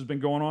know this has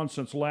been going on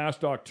since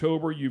last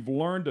October. You've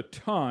learned a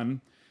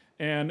ton,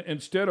 and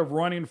instead of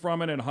running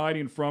from it and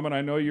hiding from it,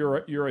 I know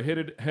you're a hit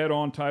it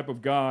head-on type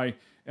of guy,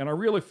 and I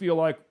really feel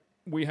like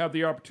we have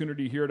the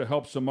opportunity here to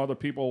help some other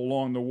people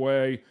along the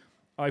way.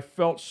 I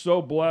felt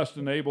so blessed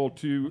and able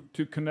to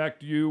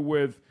connect you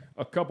with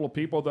a couple of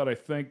people that I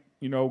think,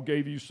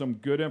 gave you some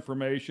good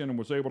information and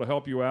was able to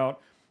help you out.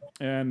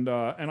 And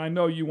I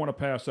know you want to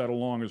pass that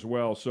along as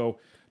well. So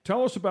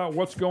tell us about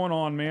what's going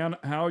on, man,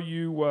 how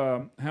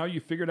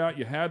you figured out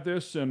you had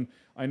this. And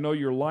I know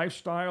your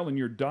lifestyle and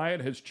your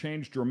diet has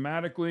changed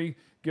dramatically.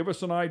 Give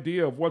us an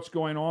idea of what's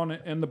going on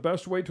and the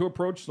best way to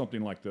approach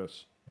something like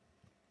this.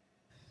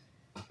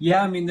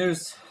 Yeah, I mean,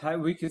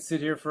 we could sit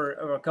here for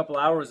a couple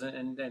hours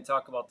and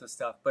talk about this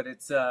stuff, but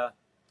it's,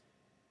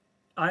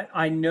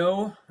 I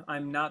know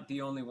I'm not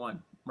the only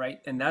one, right?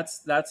 And that's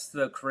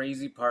the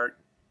crazy part.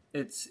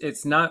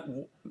 It's not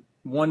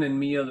one in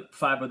me or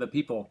 5 other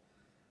people.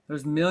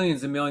 There's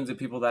millions and millions of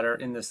people that are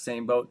in the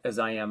same boat as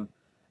I am.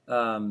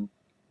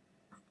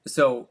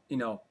 So,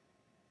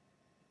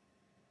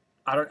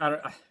 I don't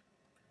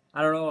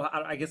know.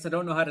 I guess I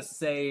don't know how to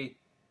say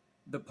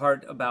the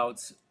part about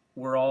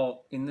we're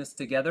all in this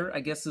together, I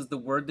guess is the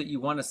word that you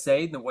want to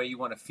say, the way you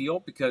want to feel,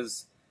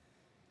 because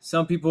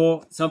some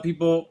people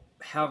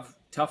have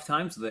tough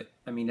times with it.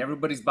 I mean,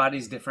 everybody's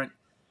body's different.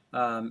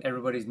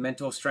 Everybody's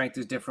mental strength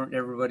is different.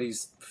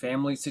 Everybody's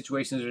family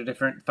situations are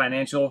different,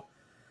 financial.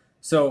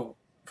 So,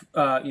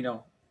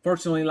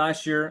 fortunately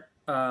last year,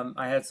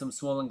 I had some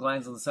swollen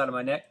glands on the side of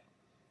my neck.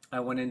 I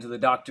went into the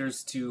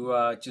doctors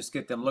to just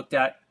get them looked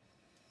at.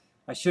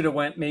 I should have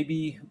went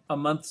maybe a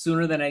month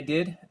sooner than I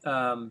did.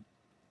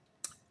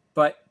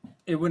 But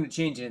it wouldn't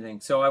change anything.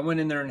 So I went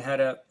in there and had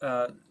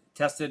a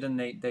tested, and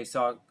they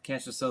saw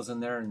cancer cells in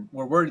there, and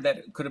were worried that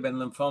it could have been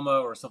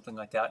lymphoma or something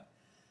like that.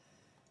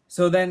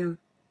 So then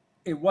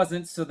it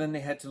wasn't. So then they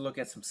had to look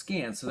at some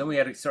scans. So then we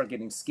had to start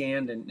getting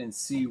scanned and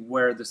see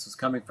where this was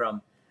coming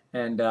from.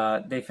 And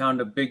they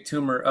found a big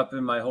tumor up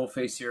in my whole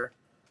face here,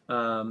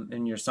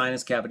 in your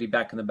sinus cavity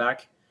back in the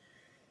back.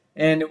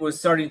 And it was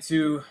starting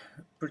to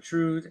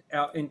protrude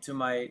out into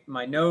my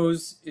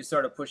nose. It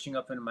started pushing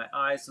up into my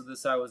eyes. So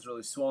this eye was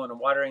really swollen and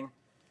watering.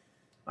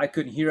 I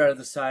couldn't hear out of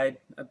the side.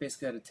 I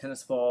basically had a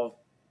tennis ball,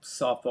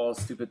 softball,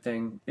 stupid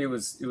thing. It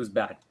was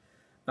bad.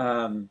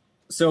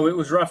 So it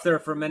was rough there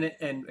for a minute,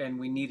 and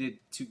we needed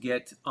to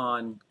get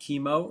on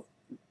chemo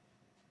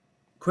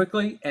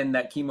quickly, and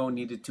that chemo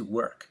needed to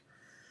work.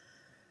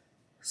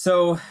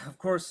 So, of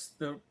course,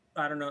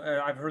 I don't know,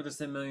 I've heard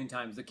this a million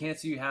times. The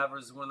cancer you have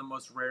is one of the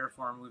most rare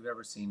forms we've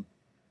ever seen.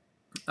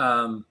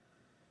 And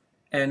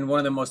one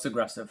of the most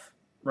aggressive,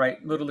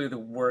 right? Literally the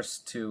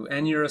worst too.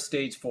 And you're a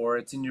stage 4,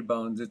 it's in your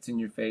bones, it's in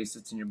your face,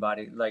 it's in your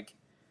body. Like,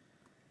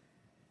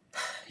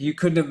 you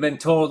couldn't have been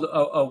told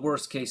a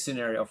worst case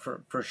scenario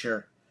for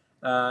sure.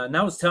 And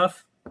that was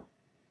tough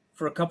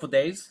for a couple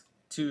days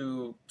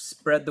to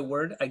spread the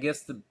word. I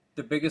guess the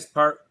biggest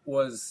part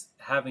was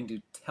having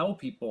to tell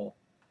people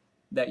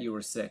that you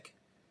were sick.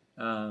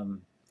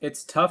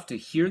 It's tough to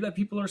hear that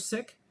people are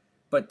sick,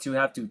 but to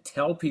have to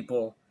tell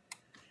people,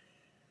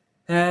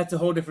 that's a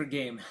whole different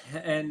game.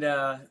 And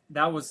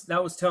that was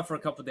tough for a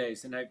couple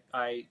days. And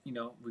I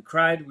we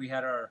cried. We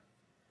had our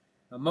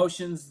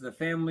emotions, the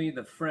family,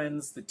 the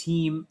friends, the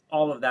team,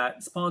 all of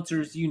that,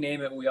 sponsors, you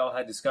name it. We all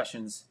had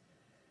discussions.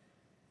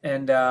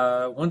 And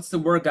once the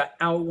word got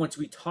out, once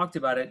we talked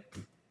about it,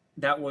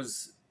 that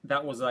was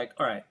like,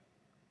 all right,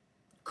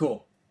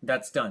 cool,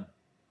 that's done.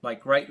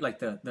 Like, right, like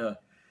the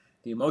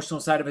emotional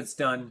side of it's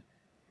done.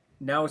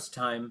 Now it's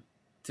time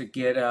to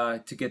get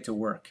to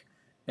work.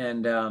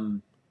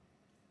 And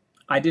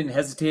I didn't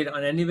hesitate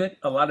on any of it.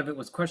 A lot of it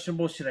was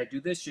questionable. Should I do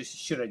this?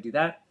 Should I do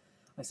that?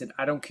 I said,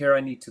 I don't care.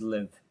 I need to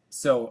live.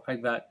 So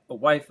I've got a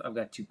wife. I've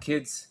got 2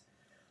 kids.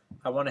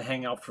 I want to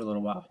hang out for a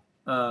little while.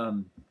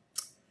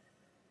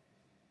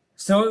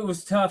 So it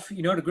was tough,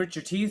 to grit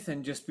your teeth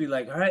and just be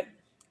like, all right,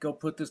 go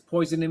put this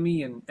poison in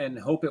me and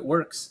hope it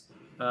works.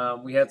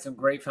 We had some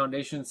great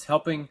foundations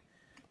helping.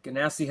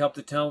 Ganassi helped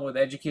a ton with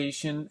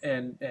education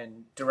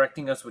and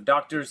directing us with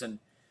doctors, and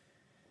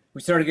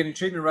we started getting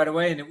treatment right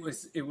away, and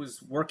it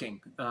was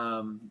working.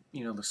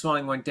 The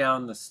swelling went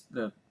down.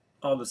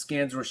 All the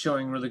scans were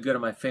showing really good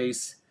on my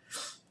face,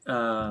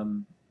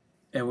 and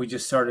we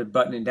just started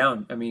buttoning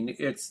down. I mean,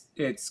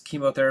 it's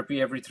chemotherapy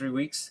every 3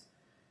 weeks.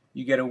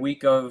 You get a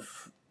week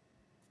of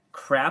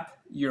crap.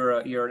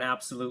 You're an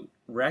absolute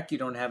wreck. You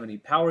don't have any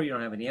power. You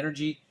don't have any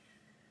energy.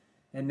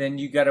 And then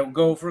you got to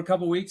go for a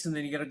couple weeks, and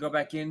then you got to go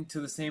back into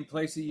the same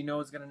place that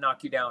is going to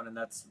knock you down, and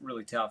that's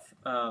really tough.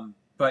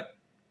 But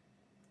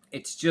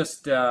it's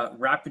just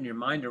wrapping your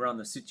mind around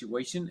the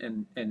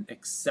situation and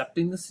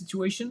accepting the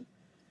situation,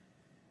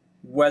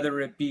 whether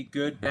it be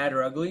good, bad,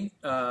 or ugly,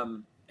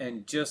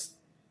 and just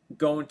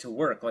going to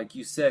work. Like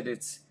you said,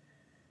 it's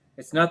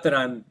not that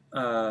I'm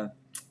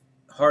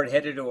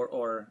hard-headed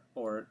or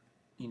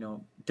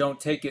don't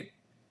take it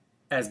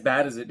as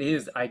bad as it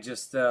is. I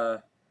just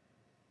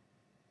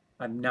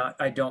I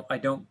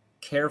don't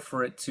care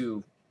for it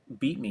to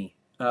beat me.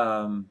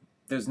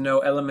 There's no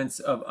elements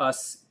of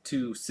us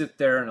to sit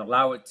there and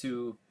allow it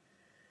to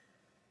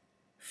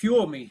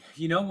fuel me.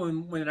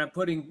 When I'm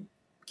putting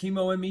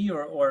chemo in me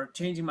or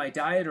changing my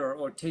diet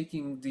or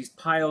taking these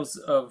piles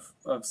of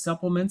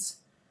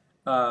supplements,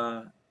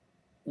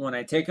 when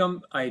I take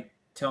them, I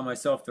tell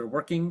myself they're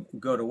working,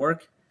 go to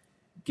work,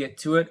 get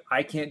to it.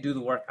 I can't do the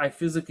work. I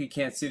physically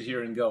can't sit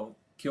here and go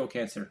kill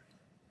cancer,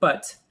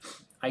 but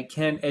I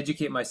can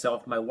educate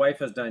myself. My wife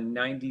has done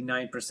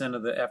 99%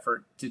 of the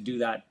effort to do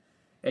that,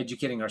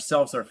 educating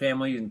ourselves, our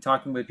family, and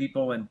talking with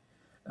people. And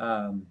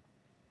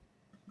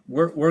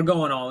we're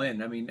going all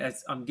in. I mean,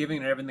 I'm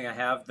giving it everything I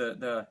have.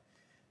 The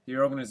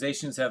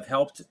organizations have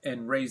helped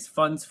and raised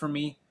funds for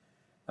me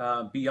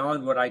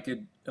beyond what I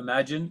could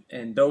imagine.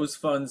 And those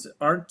funds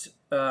aren't,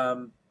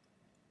 for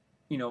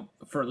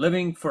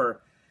living,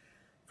 for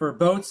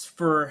boats,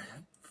 for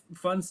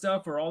fun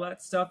stuff, or all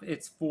that stuff.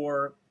 It's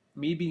for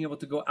me being able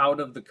to go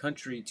out of the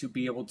country to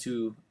be able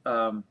to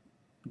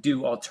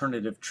do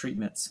alternative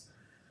treatments.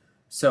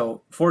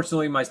 So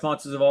fortunately, my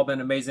sponsors have all been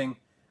amazing.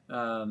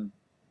 The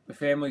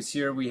families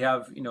here, we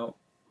have,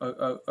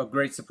 a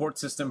great support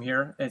system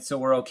here. And so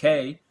we're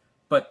okay.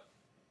 But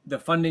the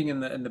funding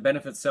and the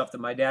benefit stuff that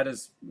my dad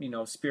has,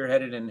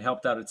 spearheaded and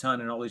helped out a ton,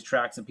 and all these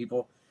tracks and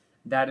people,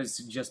 that is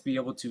to just be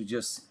able to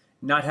just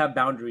not have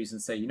boundaries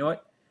and say, you know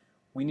what?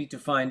 We need to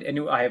find,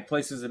 and I have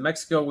places in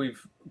Mexico.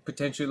 We've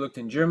potentially looked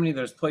in Germany.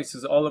 There's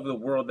places all over the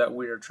world that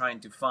we are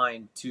trying to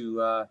find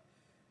to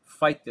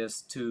fight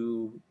this,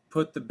 to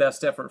put the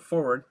best effort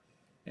forward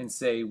and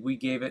say, we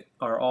gave it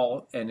our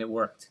all and it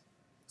worked.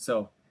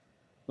 So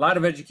a lot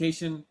of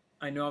education.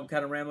 I know I'm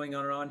kind of rambling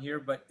on and on here,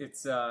 but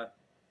it's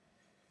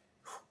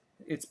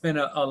been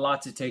a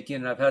lot to take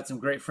in. And I've had some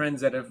great friends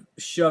that have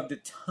shoved a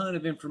ton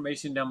of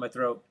information down my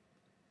throat.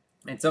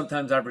 And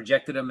sometimes I've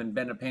rejected them and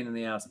been a pain in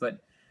the ass, but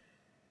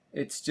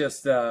it's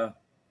just, I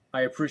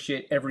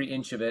appreciate every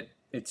inch of it.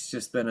 It's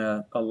just been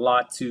a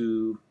lot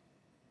to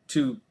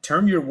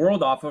turn your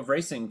world off of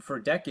racing for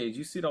decades.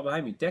 You see it all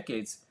behind me,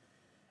 decades,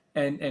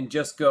 and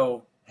just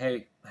go,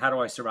 hey, how do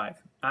I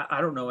survive?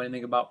 I don't know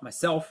anything about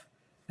myself.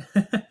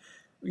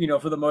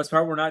 For the most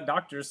part, we're not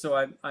doctors,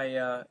 so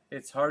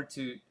it's hard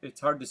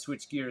to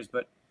switch gears,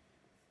 but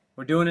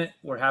we're doing it.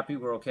 We're happy.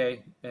 We're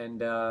okay, and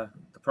the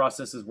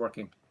process is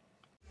working.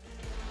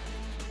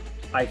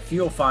 I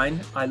feel fine.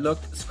 I look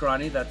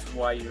scrawny. That's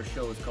why your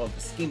show is called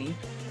The Skinny.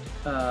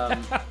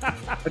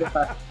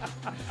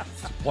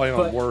 Playing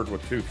on word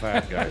with two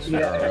fat guys.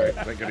 Yeah. All right,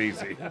 take it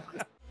easy.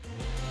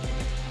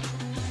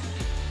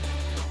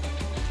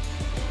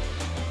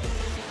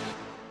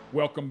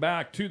 Welcome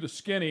back to The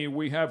Skinny.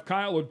 We have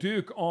Kyle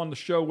LeDuc on the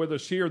show with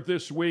us here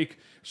this week.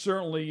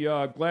 Certainly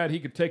glad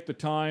he could take the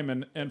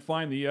time and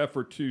find the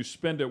effort to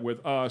spend it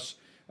with us.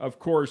 Of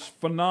course,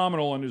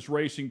 phenomenal in his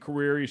racing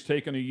career. He's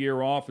taken a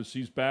year off as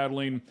he's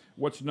battling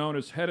what's known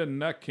as head and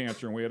neck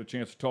cancer, and we had a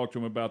chance to talk to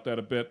him about that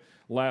a bit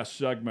last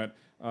segment.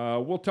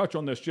 We'll touch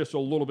on this just a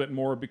little bit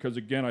more because,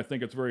 again, I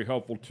think it's very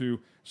helpful to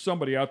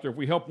somebody out there. If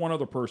we help one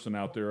other person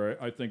out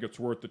there, I think it's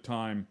worth the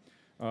time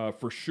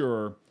for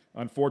sure.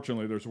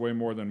 Unfortunately, there's way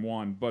more than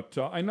one. But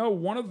I know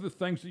one of the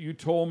things that you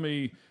told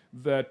me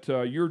that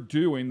you're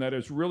doing that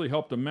has really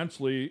helped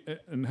immensely,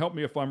 and help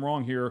me if I'm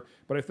wrong here,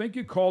 but I think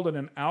you called it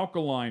an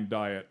alkaline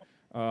diet.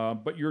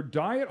 But your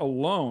diet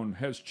alone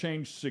has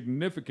changed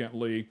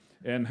significantly,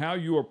 and how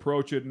you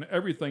approach it and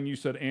everything you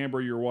said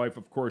Amber, your wife,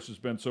 of course, has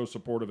been so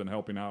supportive in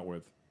helping out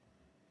with.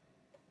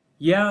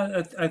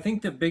 Yeah, I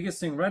think the biggest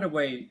thing right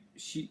away,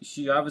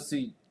 she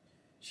obviously,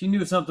 she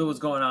knew something was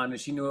going on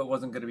and she knew it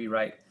wasn't going to be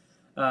right.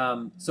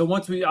 So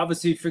once we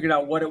obviously figured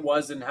out what it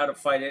was and how to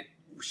fight it,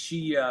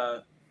 she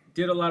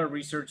did a lot of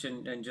research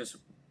and just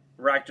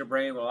racked her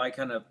brain while I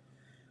kind of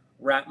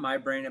wrapped my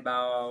brain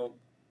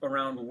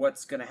around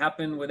what's going to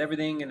happen with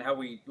everything and how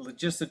we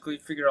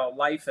logistically figure out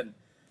life. And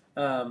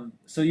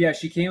so yeah,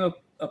 she came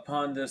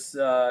upon this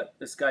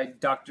this guy,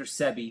 Dr.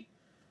 Sebi,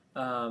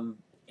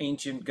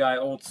 ancient guy,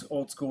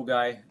 old school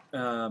guy,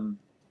 and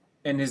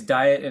his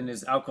diet and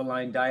his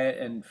alkaline diet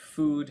and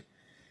food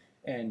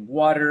and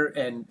water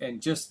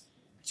and just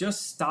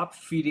stop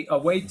feeding, a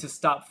way to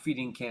stop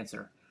feeding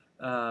cancer.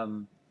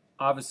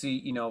 Obviously,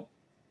 you know,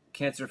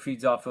 cancer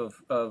feeds off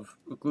of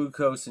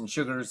glucose and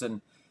sugars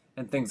and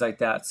things like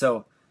that.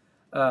 So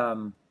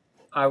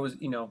I was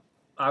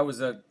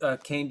a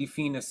candy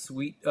fiend, a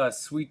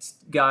sweets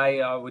guy.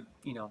 I would,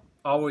 you know,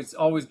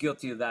 always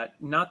guilty of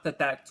that. Not that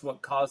that's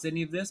what caused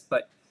any of this,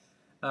 but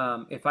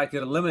if I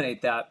could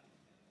eliminate that,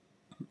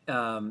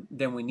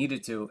 then we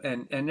needed to.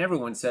 And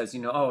everyone says,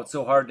 you know, oh, it's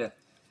so hard to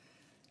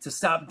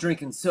stop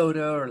drinking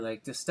soda or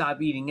like to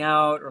stop eating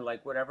out or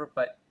like whatever.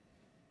 But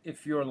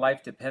if your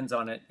life depends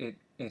on it, it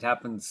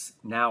happens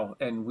now.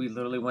 And we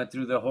literally went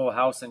through the whole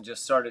house and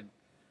just started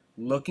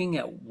looking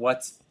at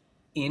what's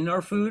in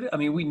our food. I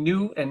mean, we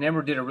knew, and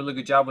Emma did a really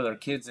good job with our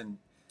kids and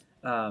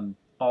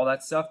all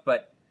that stuff.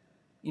 But,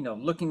 you know,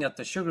 looking at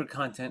the sugar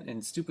content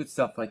and stupid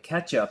stuff like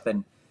ketchup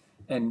and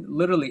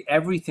literally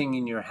everything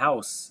in your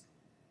house,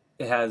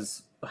 it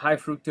has high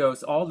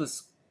fructose, all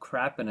this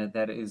crap in it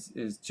that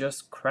is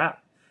just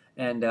crap.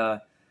 And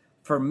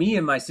for me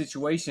in my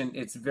situation,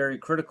 it's very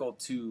critical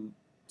to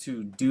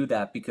do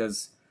that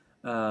because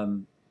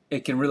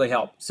it can really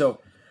help. So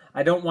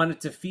I don't want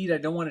it to feed. I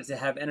don't want it to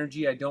have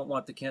energy. I don't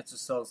want the cancer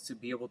cells to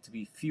be able to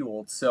be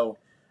fueled. So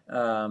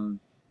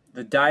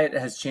the diet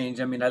has changed.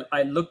 I mean,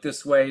 I look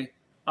this way,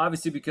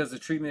 obviously because of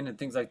treatment and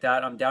things like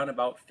that. I'm down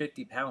about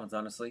 50 pounds,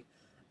 honestly.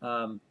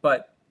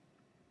 But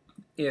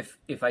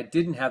if I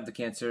didn't have the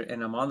cancer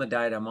and I'm on the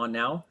diet I'm on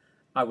now,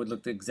 I would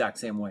look the exact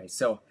same way.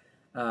 So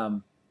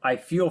I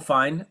feel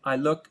fine. I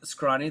look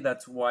scrawny.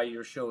 That's why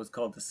your show is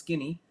called The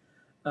Skinny.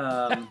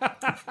 Playing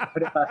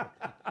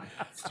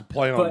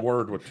on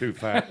word with two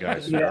fat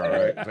guys. Yeah. All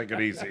right, take it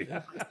easy.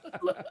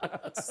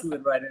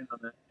 Slid right in on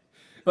that.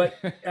 But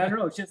I don't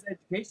know. It's just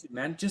education,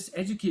 man. Just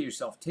educate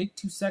yourself. Take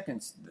 2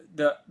 seconds.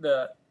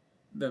 The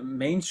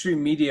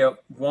mainstream media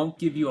won't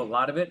give you a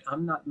lot of it.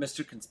 I'm not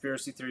Mr.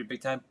 Conspiracy Theory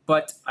big time,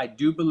 but I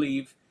do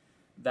believe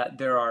that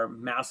there are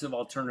massive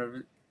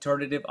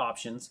alternative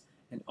options,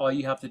 and all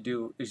you have to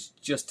do is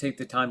just take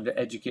the time to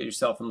educate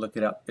yourself and look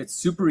it up. It's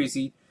super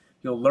easy.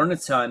 You'll learn a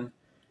ton,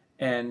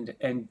 and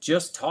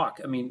just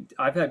talk. I mean,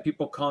 I've had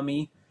people call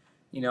me,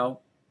 you know,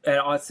 and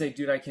I'd say,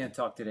 dude, I can't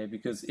talk today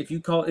because if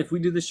we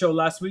did the show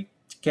last week,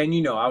 Ken,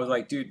 you know, I was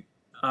like, dude,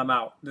 I'm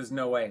out. There's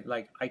no way.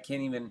 Like, I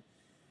can't even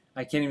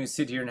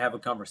sit here and have a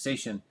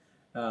conversation.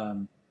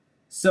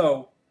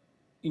 So,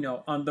 you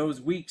know, on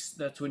those weeks,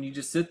 that's when you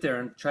just sit there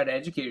and try to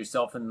educate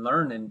yourself and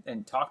learn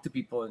and talk to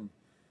people. And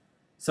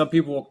some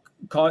people will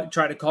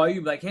try to call you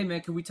like, hey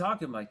man, can we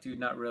talk? I'm like, dude,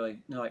 not really.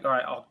 And they're like, all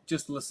right, I'll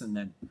just listen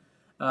then.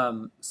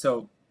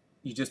 So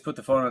you just put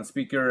the phone on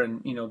speaker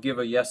and, you know, give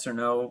a yes or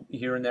no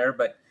here and there.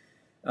 But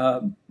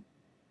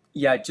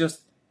yeah,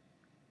 just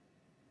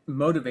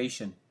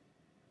motivation,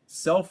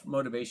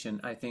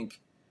 self-motivation, I think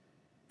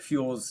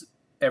fuels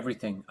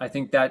everything. I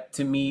think that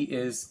to me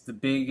is the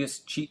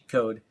biggest cheat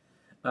code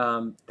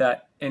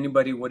that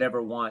anybody would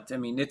ever want. I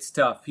mean, it's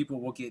tough.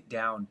 People will get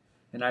down.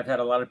 And I've had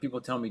a lot of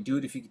people tell me,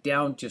 dude, if you get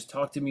down, just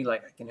talk to me,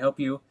 like I can help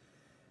you.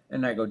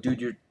 And I go,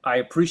 dude, I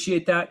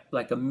appreciate that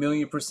like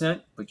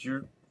 1,000,000%, but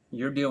you're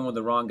dealing with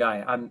the wrong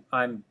guy. I'm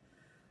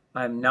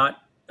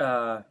not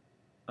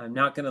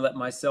going to let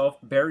myself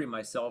bury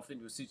myself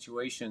into a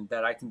situation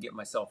that I can get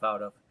myself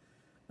out of.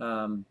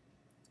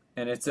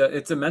 and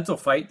it's a mental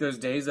fight. Those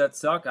days that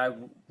suck. I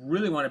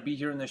really want to be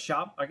here in the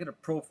shop. I got a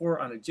Pro 4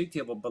 on a jig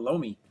table below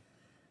me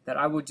that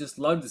I would just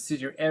love to sit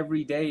here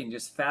every day and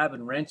just fab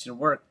and wrench and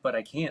work, but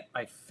I can't.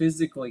 I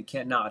physically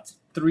cannot.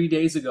 3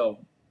 days ago,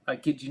 I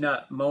kid you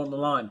not, mowing the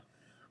lawn.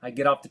 I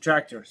get off the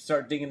tractor,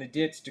 start digging a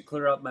ditch to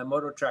clear out my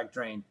motor track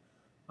drain.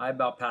 I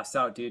about passed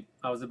out, dude.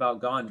 I was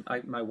about gone.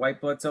 My white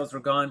blood cells were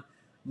gone,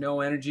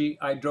 no energy.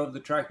 I drove the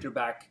tractor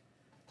back,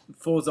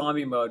 full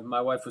zombie mode.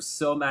 My wife was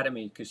so mad at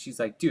me because she's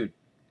like, dude,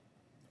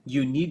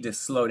 you need to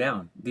slow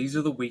down. These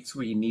are the weeks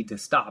where you need to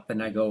stop.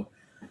 And I go,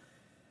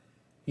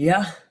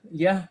 yeah,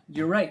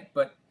 you're right.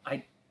 But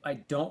I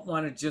don't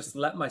want to just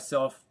let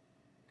myself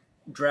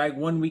drag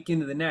 1 week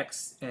into the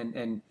next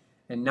and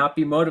not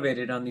be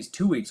motivated on these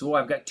 2 weeks. Oh,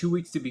 I've got 2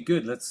 weeks to be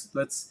good.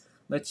 Let's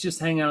just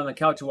hang out on the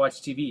couch and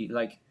watch TV.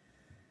 Like,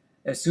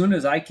 as soon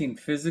as I can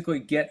physically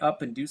get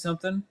up and do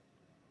something,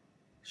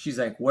 she's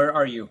like, where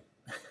are you?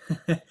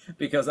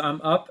 Because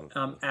I'm up,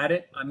 I'm at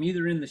it. I'm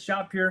either in the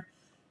shop here,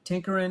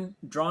 tinkering,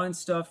 drawing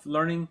stuff,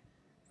 learning,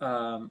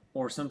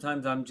 or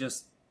sometimes I'm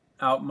just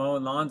out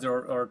mowing lawns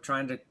or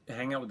trying to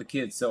hang out with the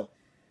kids. So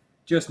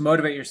just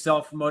motivate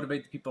yourself,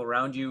 motivate the people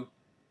around you,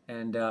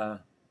 and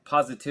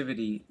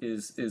positivity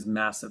is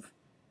massive.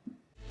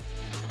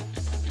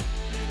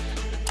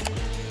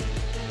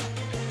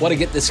 Want to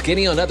get the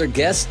skinny on other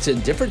guests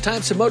and different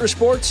types of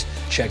motorsports?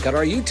 Check out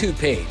our YouTube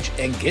page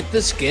and get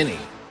the skinny.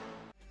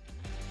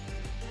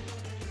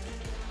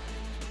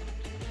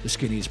 The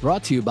Skinny is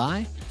brought to you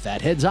by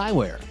Fatheads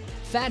Eyewear.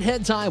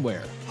 Fatheads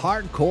Eyewear,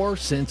 hardcore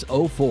since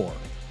 '04.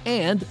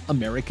 And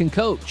American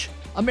Coach.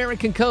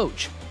 American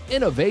Coach,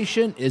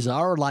 innovation is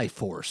our life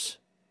force.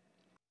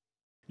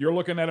 You're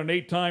looking at an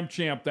 8-time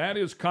champ. That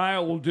is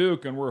Kyle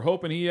LeDuc, and we're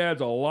hoping he adds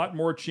a lot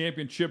more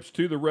championships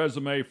to the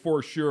resume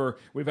for sure.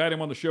 We've had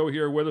him on the show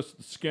here with us,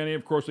 Skinny.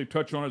 Of course, we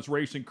touched on his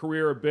racing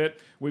career a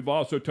bit. We've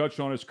also touched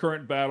on his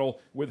current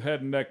battle with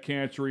head and neck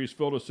cancer. He's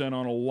filled us in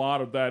on a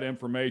lot of that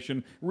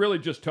information, really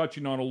just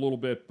touching on a little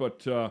bit.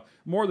 But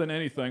more than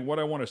anything, what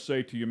I want to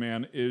say to you,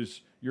 man,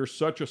 is you're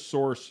such a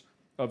source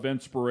of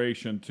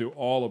inspiration to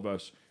all of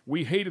us.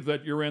 We hated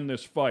that you're in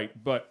this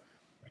fight, but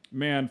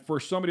man, for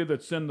somebody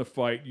that's in the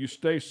fight, you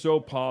stay so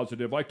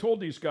positive. I told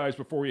these guys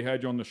before we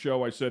had you on the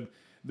show, I said,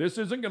 this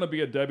isn't going to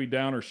be a Debbie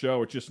Downer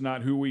show. It's just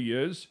not who he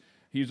is.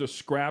 He's a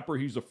scrapper.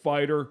 He's a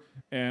fighter.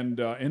 And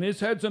his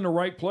head's in the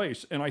right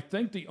place. And I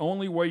think the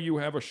only way you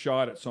have a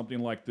shot at something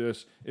like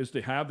this is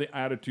to have the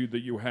attitude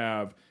that you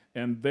have.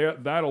 And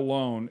that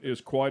alone is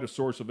quite a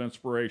source of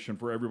inspiration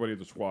for everybody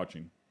that's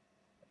watching.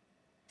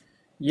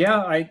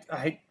 Yeah,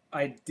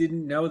 I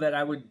didn't know that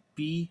I would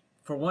be,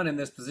 for one, in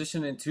this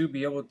position, and two,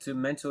 be able to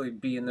mentally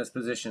be in this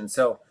position.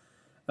 So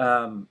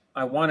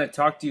I want to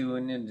talk to you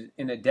in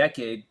a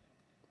decade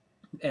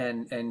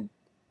and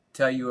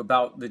tell you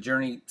about the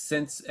journey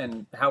since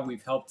and how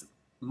we've helped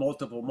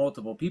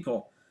multiple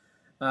people.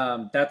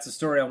 That's the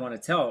story I want to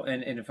tell.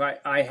 And if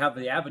I have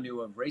the avenue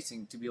of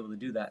racing to be able to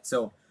do that.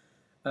 So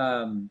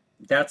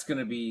that's going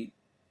to be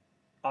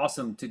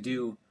awesome to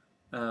do,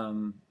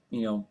 to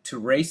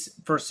race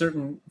for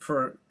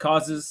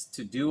causes,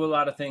 to do a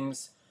lot of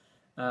things.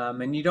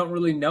 And you don't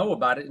really know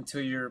about it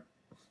until you're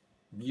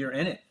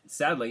in it,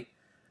 sadly.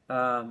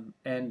 I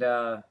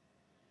know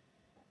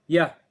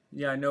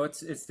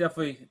it's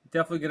definitely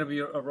going to be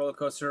a roller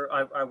coaster.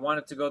 I want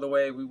it to go the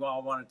way we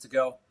all want it to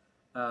go.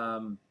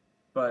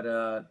 But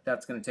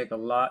that's going to take a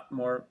lot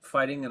more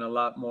fighting and a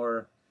lot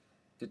more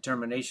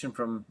determination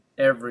from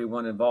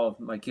everyone involved.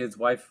 My kids,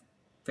 wife,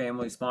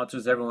 family,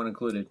 sponsors, everyone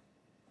included.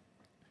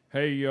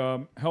 Hey,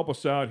 help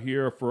us out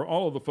here. For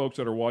all of the folks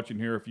that are watching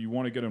here, if you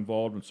want to get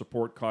involved and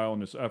support Kyle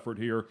in this effort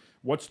here,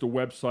 what's the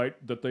website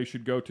that they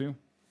should go to?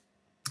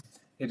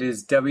 It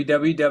is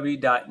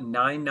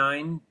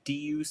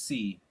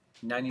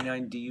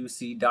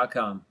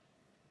www.99duc.com.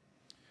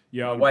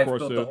 Yeah, my wife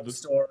built the whole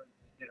store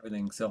and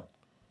everything, so.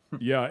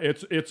 Yeah,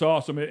 it's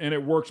awesome, and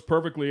it works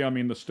perfectly. I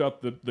mean, the stuff,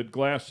 the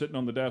glass sitting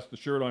on the desk, the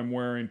shirt I'm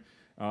wearing,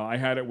 I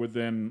had it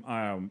within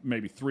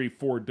maybe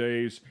 3-4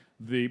 days.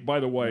 By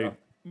the way, yeah.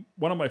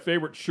 One of my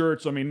favorite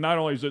shirts, I mean, not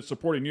only is it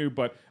supporting you,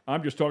 but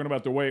I'm just talking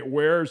about the way it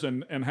wears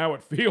and how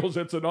it feels.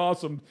 It's an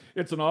awesome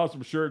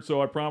shirt,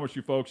 so I promise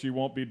you folks, you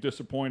won't be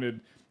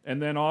disappointed.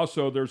 And then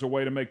also there's a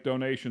way to make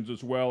donations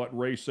as well at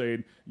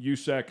RaceAid.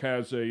 USAC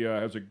has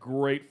a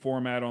great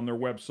format on their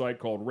website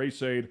called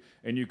RaceAid,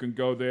 and you can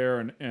go there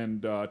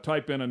and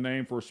type in a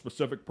name for a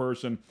specific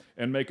person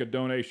and make a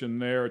donation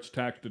there. It's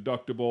tax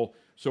deductible,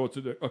 so it's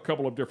a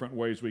couple of different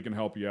ways we can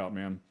help you out,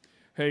 man.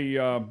 Hey,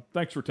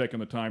 thanks for taking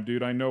the time,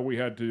 dude. I know we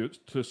had to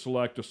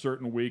select a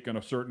certain week and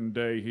a certain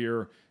day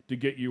here to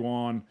get you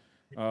on.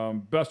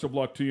 Best of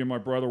luck to you, my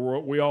brother.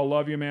 We all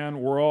love you,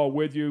 man. We're all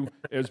with you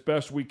as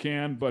best we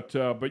can, but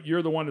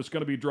you're the one that's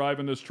going to be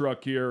driving this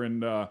truck here,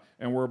 and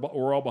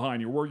we're all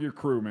behind you. We're your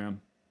crew, man.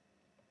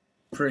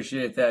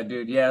 Appreciate that,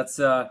 dude. Yeah,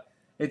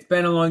 it's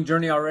been a long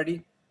journey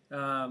already,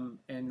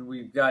 and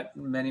we've got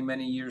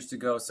many years to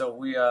go. So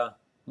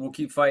we'll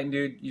keep fighting,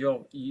 dude.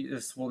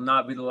 This will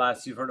not be the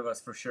last you've heard of us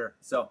for sure.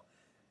 So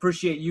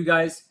appreciate you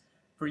guys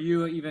for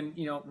you, even,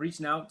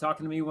 reaching out,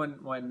 talking to me when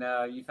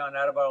you found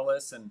out about all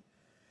this, and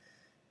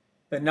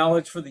the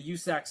knowledge for the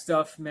USAC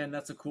stuff, man,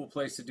 that's a cool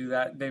place to do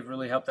that. They've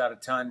really helped out a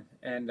ton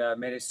and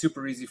made it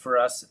super easy for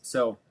us.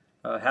 So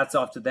hats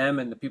off to them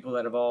and the people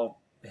that have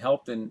all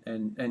helped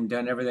and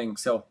done everything.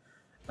 So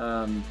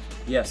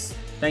yes,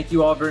 thank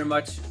you all very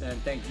much. And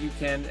thank you,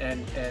 Ken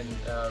and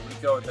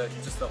Rico,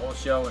 just the whole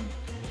show. And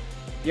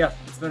yeah,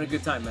 it's been a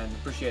good time, man.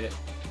 Appreciate it.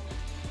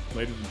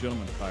 Ladies and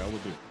gentlemen, Kyle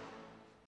LeDuc.